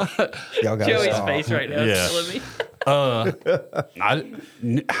stop. Y'all got to Joey's stop. face right now is killing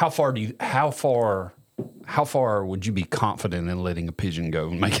me. How far would you be confident in letting a pigeon go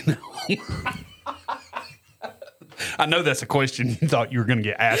and making it home? I know that's a question you thought you were going to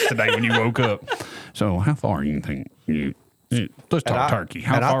get asked today when you woke up. So, how far do you think you? Let's talk turkey.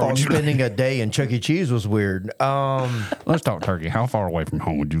 How far I thought would you spending a day in Chuck E. Cheese was weird. Let's talk turkey. How far away from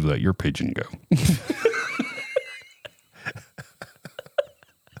home would you let your pigeon go?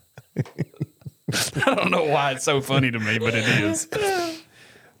 I don't know why it's so funny to me, but it is.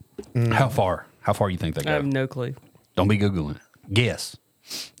 How far? How far you think they I go? have no clue. Don't be Googling it. Guess.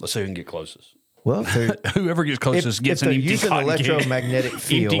 Let's see who can get closest. Well, Whoever gets closest gets if an they're empty using cotton electromagnetic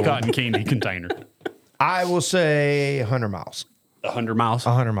field, empty cotton candy container. I will say 100 miles. 100 miles?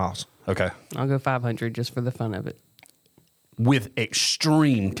 100 miles. Okay. I'll go 500 just for the fun of it. With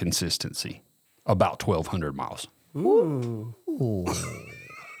extreme consistency, about 1,200 miles. Ooh.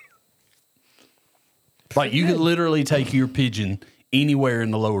 Like you could literally take your pigeon anywhere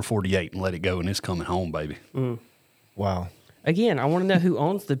in the lower 48 and let it go, and it's coming home, baby. Wow. Again, I want to know who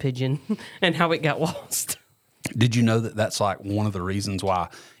owns the pigeon and how it got lost. Did you know that that's like one of the reasons why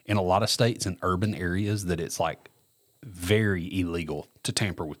in a lot of states and urban areas that it's like very illegal to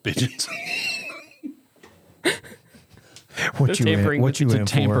tamper with pigeons? What you in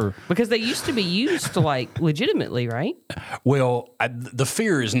for? Because they used to be used like legitimately, right? Well, the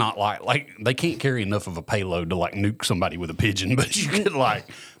fear is not like they can't carry enough of a payload to like nuke somebody with a pigeon, but you could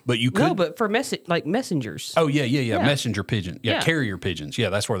No, but for messengers. Oh yeah. Messenger pigeon. Yeah, carrier pigeons. Yeah,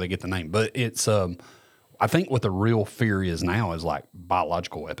 that's where they get the name. But it's I think what the real fear is now is like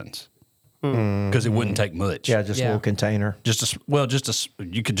biological weapons. Because it wouldn't take much. Yeah, just a little container.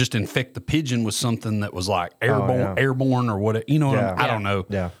 You could just infect the pigeon with something that was like airborne or what, you know what I don't know.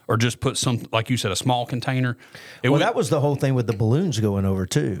 Yeah. Or just put some, like you said, a small container. That was the whole thing with the balloons going over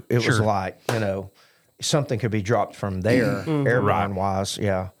too. It was like, something could be dropped from there, airborne wise.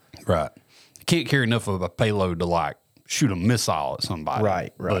 Yeah. Right. You can't carry enough of a payload to like shoot a missile at somebody.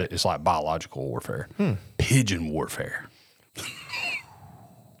 Right. But it's like biological warfare. Pigeon warfare.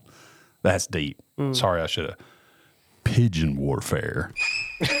 That's deep. Sorry, I should have. Pigeon warfare.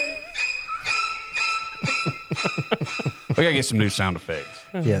 We got to get some new sound effects.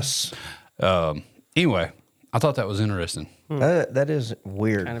 Yes. Anyway, I thought that was interesting. That is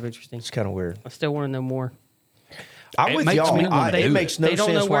weird. Kind of interesting. It's kind of weird. I still want to know more. I'm with y'all. It makes no They don't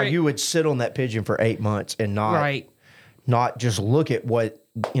sense know where why you would sit on that pigeon for 8 months and not just look at what,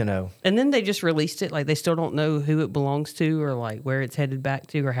 And then they just released it. Like they still don't know who it belongs to or like where it's headed back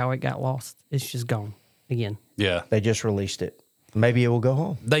to or how it got lost. It's just gone again. Yeah. They just released it. Maybe it will go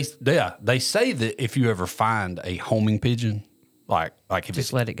home. They say that if you ever find a homing pigeon, like if Just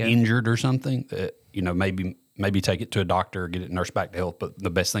it's let it go. injured or something, that maybe take it to a doctor or get it nursed back to health. But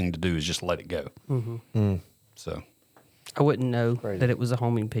the best thing to do is just let it go. So I wouldn't know that it was a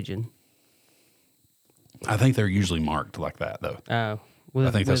homing pigeon. I think they're usually marked like that, though. Oh.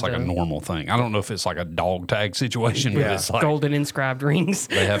 I think that's like a normal thing. I don't know if it's like a dog tag situation, but it's like golden inscribed rings.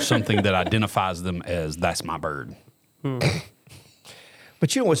 they have something that identifies them as that's my bird.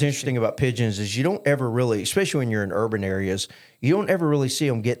 But what's interesting about pigeons is you don't ever really, especially when you're in urban areas, you don't ever really see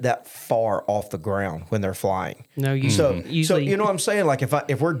them get that far off the ground when they're flying. No, So usually, you know what I'm saying? Like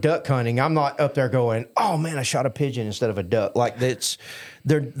if we're duck hunting, I'm not up there going, "Oh man, I shot a pigeon instead of a duck." Like they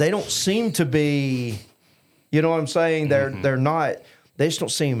don't seem to be. You know what I'm saying? They're not. They just don't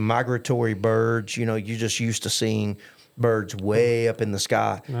seem migratory birds. You're just used to seeing birds way up in the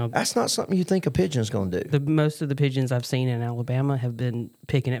sky. No. That's not something you think a pigeon's going to do. most of the pigeons I've seen in Alabama have been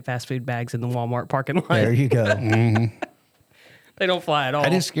picking at fast food bags in the Walmart parking lot. There you go. They don't fly at all.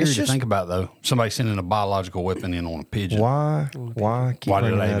 That is scary to think about, though. Somebody sending a biological weapon in on a pigeon. Why? Why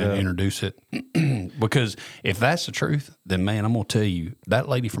did I even introduce it? Because if that's the truth, then man, I'm gonna tell you that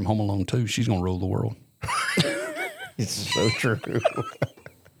lady from Home Alone 2, she's gonna rule the world. It's so true.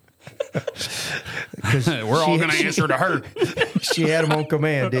 We're all going to answer to her. She had them on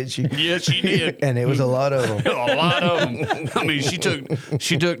command, didn't she? Yes, she did. And it was a lot of them. A lot of them. I mean, she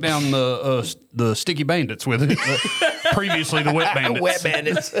took down the sticky bandits with it. Previously, the wet bandits. Wet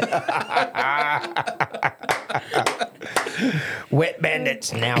bandits. Wet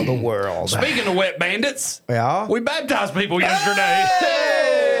bandits, now the world. Speaking of wet bandits, Yeah? we baptized people yesterday.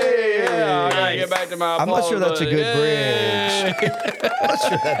 Hey! Yeah, I gotta get back to my I'm not sure that's a good Yay. bridge. I'm not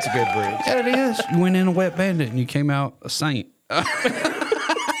sure that's a good bridge. Yeah, it is. You went in a wet bandit and you came out a saint.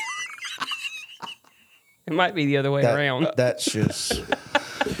 It might be the other way around. That's just.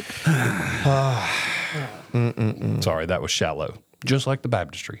 Sorry, that was shallow. Just like the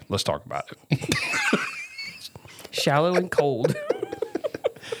baptistry. Let's talk about it. Shallow and cold.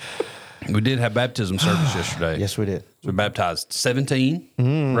 We did have baptism service yesterday. Yes, we did. So we baptized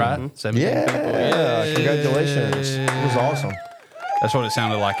 17, right? 17 Yeah. people. Congratulations. It was awesome. That's what it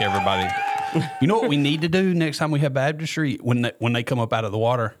sounded like, everybody. You know what we need to do next time we have baptistry? When they come up out of the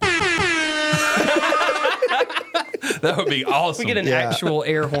water. That would be awesome. We get an actual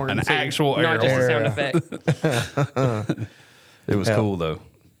air horn. An actual air not just horn. a sound effect. It was cool, though.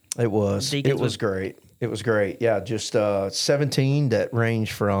 It was. Deacons It was great. It was great. Yeah, just 17 that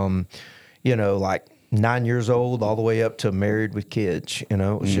ranged from, like 9 years old all the way up to married with kids. It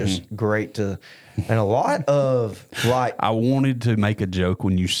was just great to, and a lot of like. I wanted to make a joke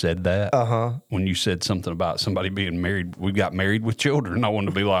when you said that. When you said something about somebody being married, we got married with children. I wanted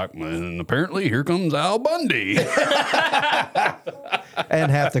to be like, and apparently here comes Al Bundy.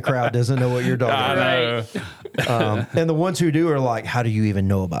 And half the crowd doesn't know what you're talking about. Right. And the ones who do are like, how do you even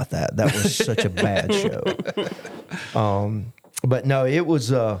know about that? That was such a bad show. But no, it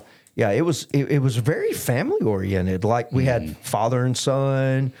was, it was very family oriented. Like we had father and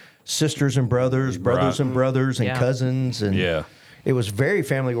son, sisters and brothers, brothers and brothers and cousins. And it was very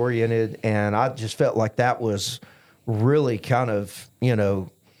family oriented. And I just felt like that was really kind of,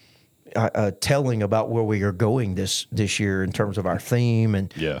 telling about where we are going this year in terms of our theme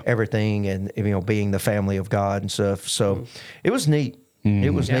and everything, and being the family of God and stuff. So it was neat.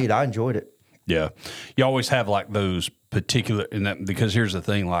 It was neat. I enjoyed it. Yeah, you always have like those particular, because here's the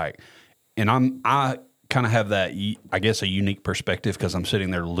thing, like, and I kind of have that, I guess, a unique perspective because I'm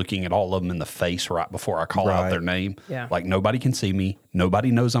sitting there looking at all of them in the face right before I call out their name. Yeah. Like nobody can see me, nobody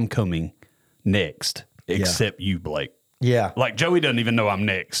knows I'm coming next except you, Blake. Yeah. Like Joey doesn't even know I'm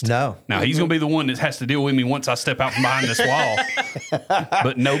next. No. Now he's going to be the one that has to deal with me once I step out from behind this wall.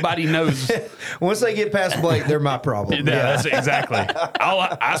 But nobody knows. Once they get past Blake, they're my problem. Yeah, that's it, exactly.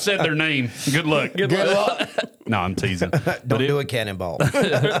 I said their name. Good luck. Good luck. No, I'm teasing. Don't do a cannonball.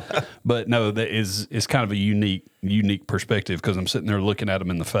 But no, that is kind of a unique perspective because I'm sitting there looking at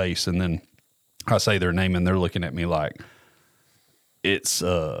them in the face, and then I say their name, and they're looking at me like it's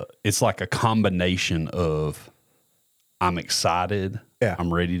like a combination of I'm excited. Yeah.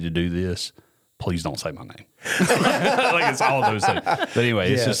 I'm ready to do this. Please don't say my name. Like it's all those things. But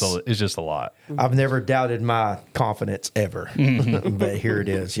anyway, it's just a lot. I've never doubted my confidence ever, but here it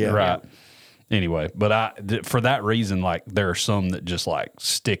is. Yeah. Right. Anyway, but for that reason, like there are some that just like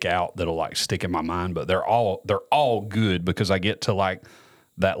stick out that'll like stick in my mind, but they're all good because I get to like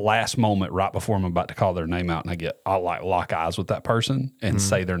that last moment right before I'm about to call their name out, and I'll like lock eyes with that person and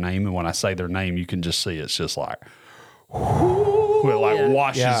say their name, and when I say their name, you can just see it's just like. It like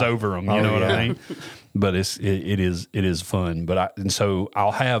washes over them, you know what I mean? But it is fun. But so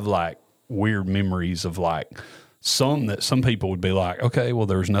I'll have like weird memories of like some people would be like, okay, well,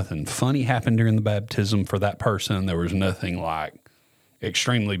 there was nothing funny happened during the baptism for that person. There was nothing like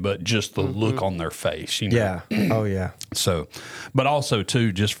extremely, but just the look on their face, Yeah. Oh yeah. So, but also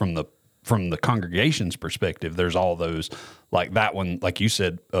too, just from the congregation's perspective, there's all those like that one, like you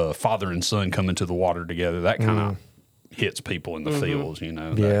said, father and son come into the water together. That kind of hits people in the feels, that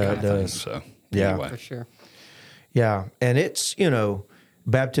kind of does. thing. So, Yeah. For sure. Yeah. And it's,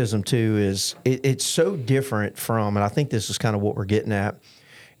 baptism too is, it's so different from, and I think this is kind of what we're getting at.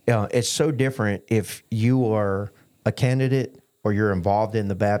 It's so different if you are a candidate or you're involved in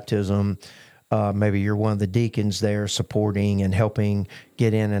the baptism. Maybe you're one of the deacons there supporting and helping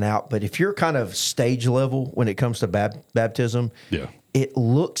get in and out. But if you're kind of stage level when it comes to baptism, it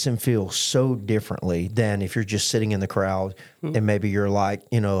looks and feels so differently than if you're just sitting in the crowd and maybe you're like,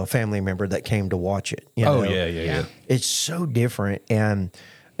 a family member that came to watch it. Yeah. It's so different. And,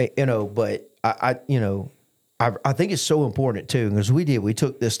 but I think it's so important too, because we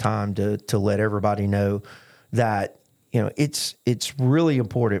took this time to let everybody know that, it's really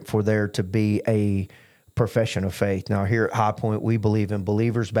important for there to be a profession of faith. Now here at HighPoint, we believe in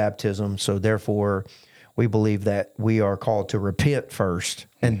believers' baptism. So therefore we believe that we are called to repent first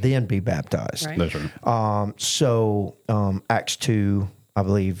and then be baptized. Right. That's right. Acts 2, I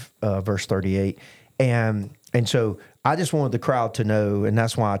believe, verse 38. And so I just wanted the crowd to know, and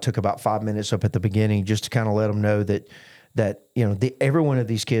that's why I took about 5 minutes up at the beginning just to kind of let them know that every one of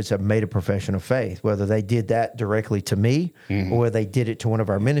these kids have made a profession of faith, whether they did that directly to me, or whether they did it to one of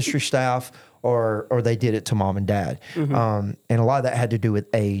our ministry staff, or they did it to mom and dad. And a lot of that had to do with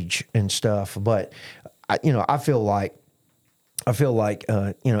age and stuff. But I feel like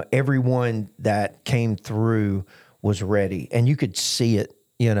everyone that came through was ready, and you could see it.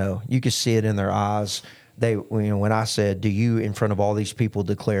 You could see it in their eyes. They, when I said, "Do you, in front of all these people,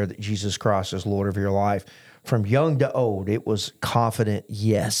 declare that Jesus Christ is Lord of your life?" From young to old, it was confident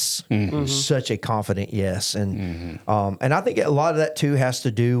yes, such a confident yes, and I think a lot of that too has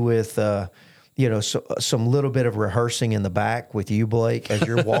to do with some little bit of rehearsing in the back with you, Blake, as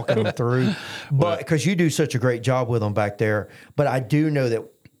you're walking them through, but because you do such a great job with them back there. But I do know that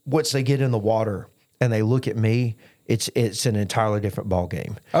once they get in the water and they look at me, it's an entirely different ball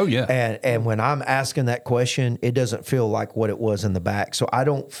game. Oh yeah, and when I'm asking that question, it doesn't feel like what it was in the back, so I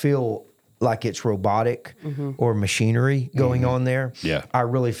don't feel like it's robotic or machinery going on there. Yeah. I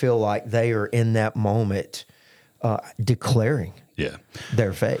really feel like they are in that moment declaring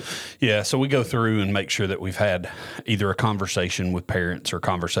their faith. Yeah, so we go through and make sure that we've had either a conversation with parents or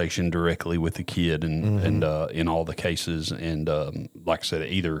conversation directly with the kid, and in all the cases, and like I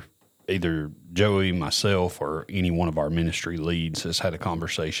said, either Joey, myself, or any one of our ministry leads has had a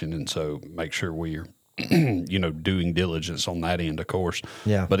conversation, and so make sure we're doing diligence on that end, of course.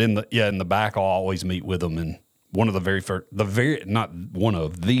 Yeah. But in the back, I'll always meet with them, and one of the very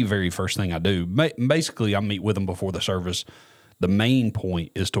first thing I do, basically I meet with them before the service. The main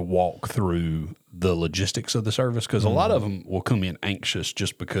point is to walk through the logistics of the service, because a lot of them will come in anxious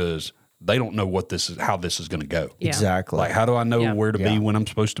just because they don't know how this is going to go. Yeah. Exactly. Like, how do I know where to be Yeah. when I'm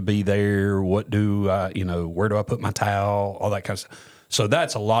supposed to be there? What do I, where do I put my towel? All that kind of stuff. So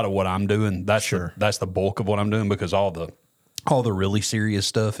that's a lot of what I'm doing. That's the bulk of what I'm doing, because all the really serious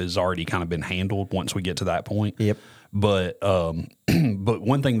stuff has already kind of been handled once we get to that point. Yep. But but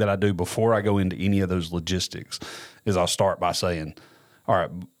one thing that I do before I go into any of those logistics is I'll start by saying, all right,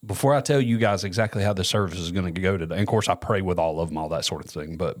 before I tell you guys exactly how the service is going to go today, and of course I pray with all of them, all that sort of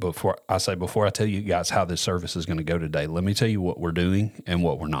thing, but before I tell you guys how this service is going to go today, let me tell you what we're doing and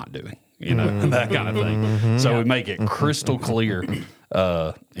what we're not doing, that kind of thing. So we make it crystal clear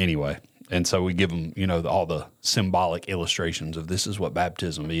anyway. And so we give them, all the symbolic illustrations of this is what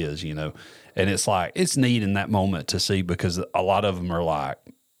baptism is, and it's like, it's neat in that moment to see, because a lot of them are like,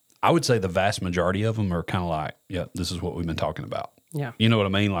 I would say the vast majority of them are kind of like, yeah, this is what we've been talking about. Yeah. You know what I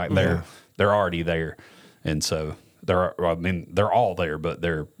mean? Like they're already there. And so they're all there, but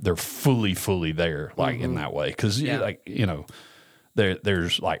they're fully there, like in that way. Cause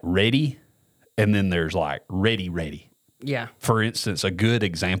there's like ready, and then there's like ready. Yeah. For instance, a good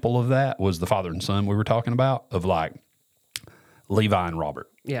example of that was the father and son we were talking about, of like Levi and Robert.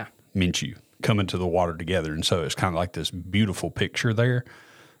 Yeah. Minshew coming to the water together. And so it's kind of like this beautiful picture there,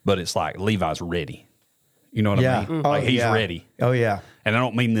 but it's like Levi's ready. You know what I mean? Like he's ready. Oh, yeah. And I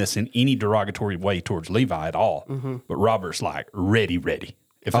don't mean this in any derogatory way towards Levi at all, but Robert's like ready.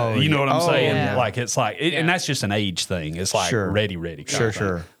 If you know what I'm saying? Yeah. Like it's like, and that's just an age thing. It's like ready.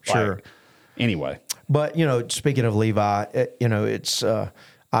 Sure. Anyway. But, speaking of Levi, it's I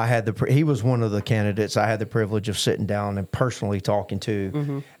had he was one of the candidates I had the privilege of sitting down and personally talking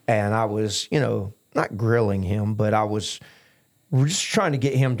to, and I was, not grilling him, but we're just trying to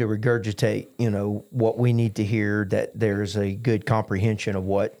get him to regurgitate, what we need to hear, that there's a good comprehension of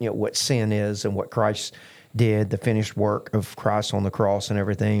what sin is and what Christ did, the finished work of Christ on the cross and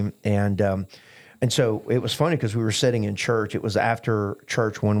everything. And so it was funny because we were sitting in church. It was after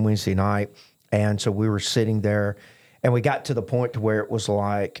church one Wednesday night. And so we were sitting there, and we got to the point to where it was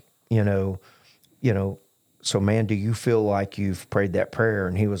like, so man, do you feel like you've prayed that prayer?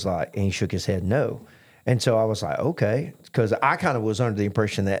 And he was like, and he shook his head, no. And so I was like, okay, because I kind of was under the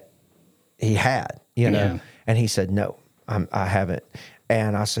impression that he had, and he said, no, I haven't.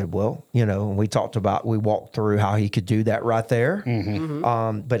 And I said, well, and we walked through how he could do that right there.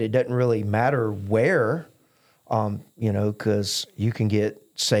 But it doesn't really matter where, because you can get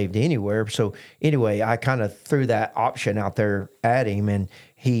saved anywhere. So anyway, I kind of threw that option out there at him, and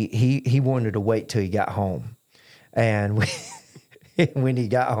he wanted to wait till he got home. And when he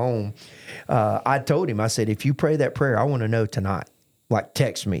got home, I told him, I said, if you pray that prayer, I want to know tonight. Like,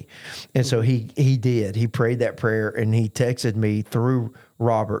 text me. And so he did. He prayed that prayer, and he texted me through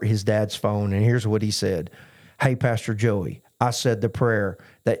Robert, his dad's phone. And here's what he said. Hey, Pastor Joey, I said the prayer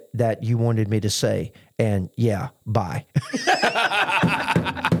that you wanted me to say. And yeah, bye.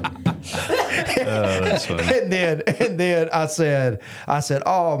 That's funny. And then I said,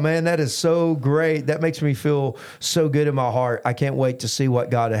 oh man, that is so great. That makes me feel so good in my heart. I can't wait to see what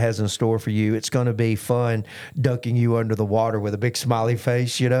God has in store for you. It's going to be fun dunking you under the water with a big smiley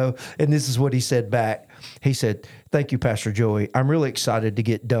face, you know? And this is what he said back. He said, thank you, Pastor Joey. I'm really excited to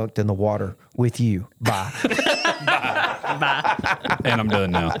get dunked in the water with you. Bye. Bye. And I'm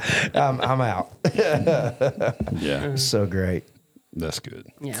done now. I'm out. Yeah. So great. That's good.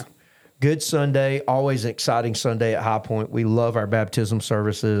 Yeah. Good Sunday, always an exciting Sunday at HighPoint. We love our baptism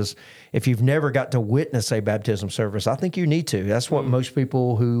services. If you've never got to witness a baptism service, I think you need to. That's what most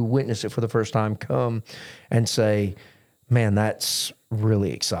people who witness it for the first time come and say, man, that's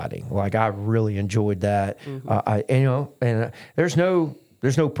really exciting. Like, I really enjoyed that. There's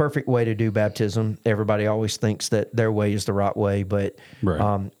no perfect way to do baptism. Everybody always thinks that their way is the right way, but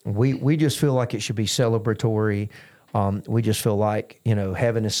Right. we just feel like it should be celebratory. We just feel like,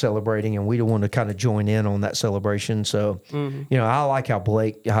 heaven is celebrating, and we don't want to kind of join in on that celebration. So, I like how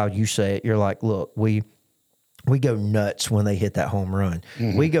Blake, how you say it. You're like, look, we go nuts when they hit that home run.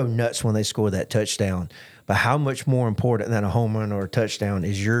 We go nuts when they score that touchdown. But how much more important than a home run or a touchdown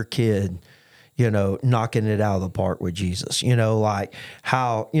is your kid, knocking it out of the park with Jesus? Like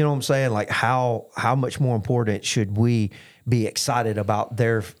how, what I'm saying? Like how much more important should we be excited about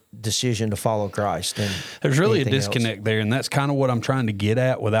their decision to follow Christ? And there's really a anything disconnect else? there, and that's kind of what I'm trying to get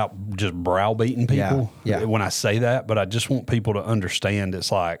at without just browbeating people Yeah. when I say that. But I just want people to understand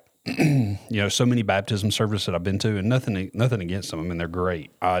it's like, so many baptism services that I've been to, and nothing against them. I mean, they're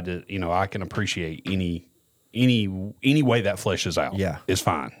great. I can appreciate any way that fleshes out. Yeah. Is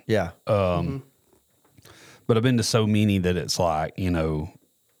fine. Yeah. But I've been to so many that it's like,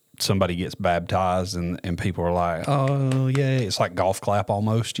 somebody gets baptized and people are like, oh, yeah. It's like golf clap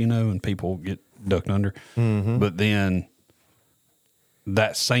almost, and people get ducked under. Mm-hmm. But then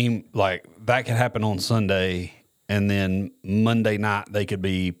that same, like, that could happen on Sunday, and then Monday night they could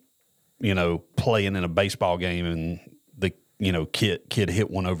be, playing in a baseball game, and the, kid hit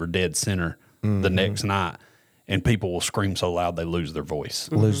one over dead center the next night, and people will scream so loud they lose their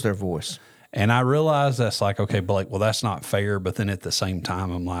voice. Lose their voice. And I realize that's like, okay, Blake, well, that's not fair. But then at the same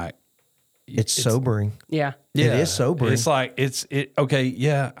time, I'm like, It's sobering. Yeah. It is sobering. It's like, okay,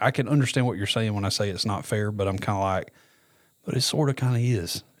 yeah, I can understand what you're saying when I say it's not fair, but I'm kind of like, but it sort of kind of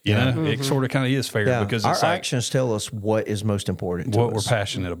is. It sort of kind of is fair because it's our like actions tell us what is most important to what us. we're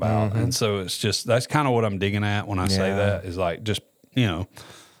passionate about. And so it's just, that's kind of what I'm digging at when I say that is like, just,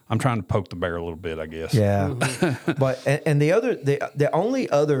 I'm trying to poke the bear a little bit, I guess. Yeah. But and the only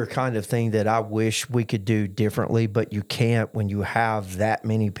other kind of thing that I wish we could do differently, but you can't when you have that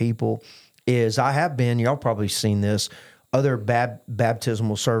many people, is I have been, y'all probably seen this, other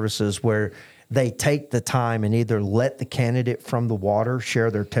baptismal services where they take the time and either let the candidate from the water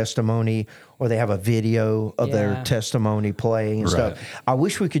share their testimony, or they have a video of their testimony playing and stuff. I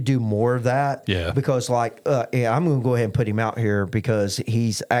wish we could do more of that. Yeah. Because I'm going to go ahead and put him out here because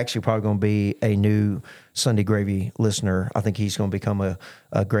he's actually probably going to be a new Sunday Gravy listener. I think he's going to become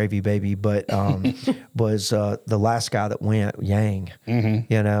a gravy baby, but was the last guy that went, Yang,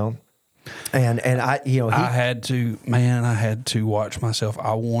 And I had to watch myself.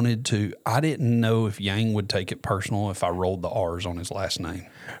 I didn't know if Yang would take it personal if I rolled the R's on his last name.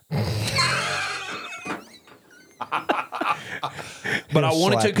 But I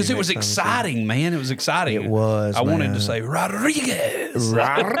wanted to because it was exciting, man. It was exciting. It was. I wanted to say Rodriguez.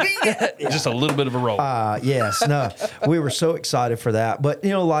 Just a little bit of a roll. Yes, no, we were so excited for that. But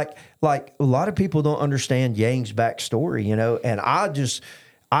like a lot of people don't understand Yang's backstory, and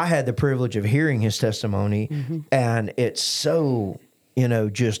I had the privilege of hearing his testimony, and it's so,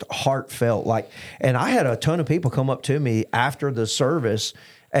 just heartfelt. And I had a ton of people come up to me after the service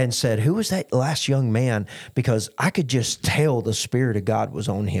and said, who was that last young man? Because I could just tell the Spirit of God was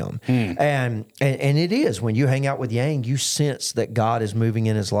on him. And it is. When you hang out with Yang, you sense that God is moving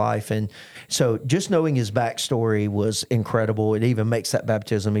in his life. And so just knowing his backstory was incredible. It even makes that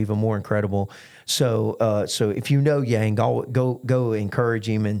baptism even more incredible. So if you know Yang, go encourage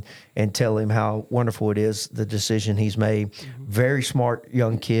him and tell him how wonderful it is, the decision he's made. Very smart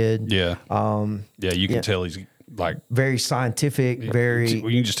young kid. Yeah. You can tell he's like very scientific, you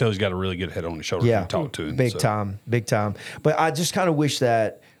can just tell he's got a really good head on his shoulders when you talk to him. Big time. But I just kind of wish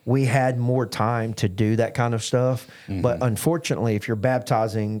that we had more time to do that kind of stuff. But unfortunately, if you're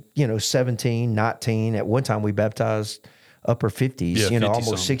baptizing, 17, 19, at one time we baptized upper 50s, Yeah, 50 almost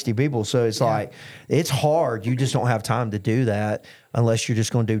something. 60 people. So it's like, it's hard. You just don't have time to do that unless you're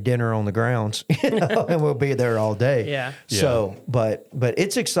just going to do dinner on the grounds, and we'll be there all day. Yeah. So, but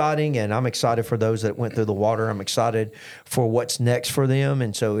it's exciting, and I'm excited for those that went through the water. I'm excited for what's next for them.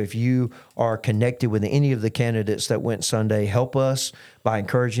 And so if you are connected with any of the candidates that went Sunday, help us by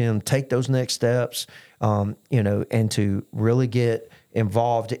encouraging them to take those next steps, and to really get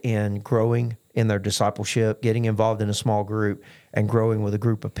involved in growing in their discipleship, getting involved in a small group, and growing with a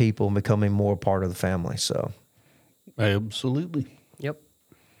group of people and becoming more part of the family. So, Absolutely. Yep.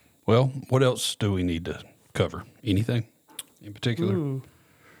 Well, what else do we need to cover? Anything in particular?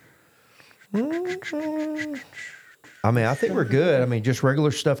 I mean, I think we're good. I mean, just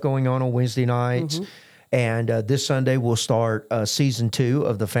regular stuff going on Wednesday nights. And this Sunday we'll start season 2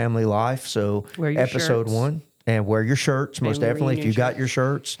 of The Family Life. So Wear your episode shirts. 1. And wear your shirts, most Family definitely, if reunion you got your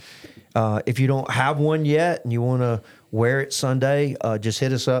shirts. If you don't have one yet and you want to wear it Sunday, just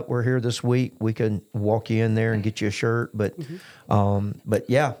hit us up. We're here this week. We can walk you in there and get you a shirt. But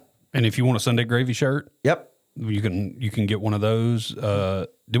yeah. And if you want a Sunday Gravy shirt, Yep. you can get one of those.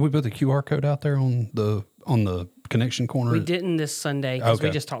 Did we put the QR code out there on the connection corner? We didn't this Sunday because we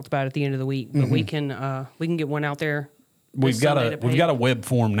Okay. just talked about it at the end of the week. But we can get one out there. We've got a web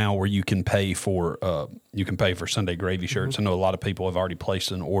form now where you can pay for Sunday Gravy shirts. I know a lot of people have already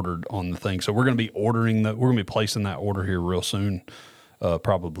placed an order on the thing, so we're going to be placing that order here real soon,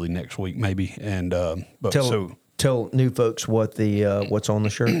 probably next week maybe. And Tell new folks what what's on the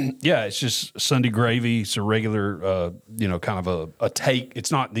shirt. yeah, it's just Sunday Gravy. It's a regular, kind of a take.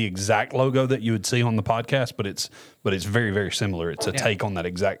 It's not the exact logo that you would see on the podcast, but it's very, very similar. It's a take on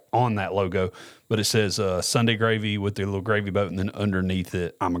that logo, but it says Sunday Gravy with the little gravy boat, and then underneath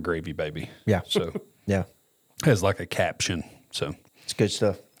it, I'm a gravy baby. Yeah. So Yeah. has like a caption. So It's good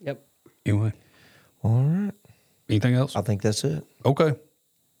stuff. Yep. anyway, All right. anything else? I think that's it. Okay.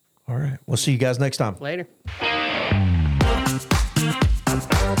 All right. We'll see you guys next time. Later.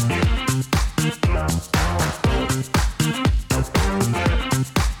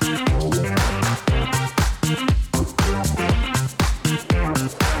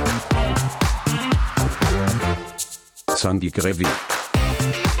 Sunday Gravy.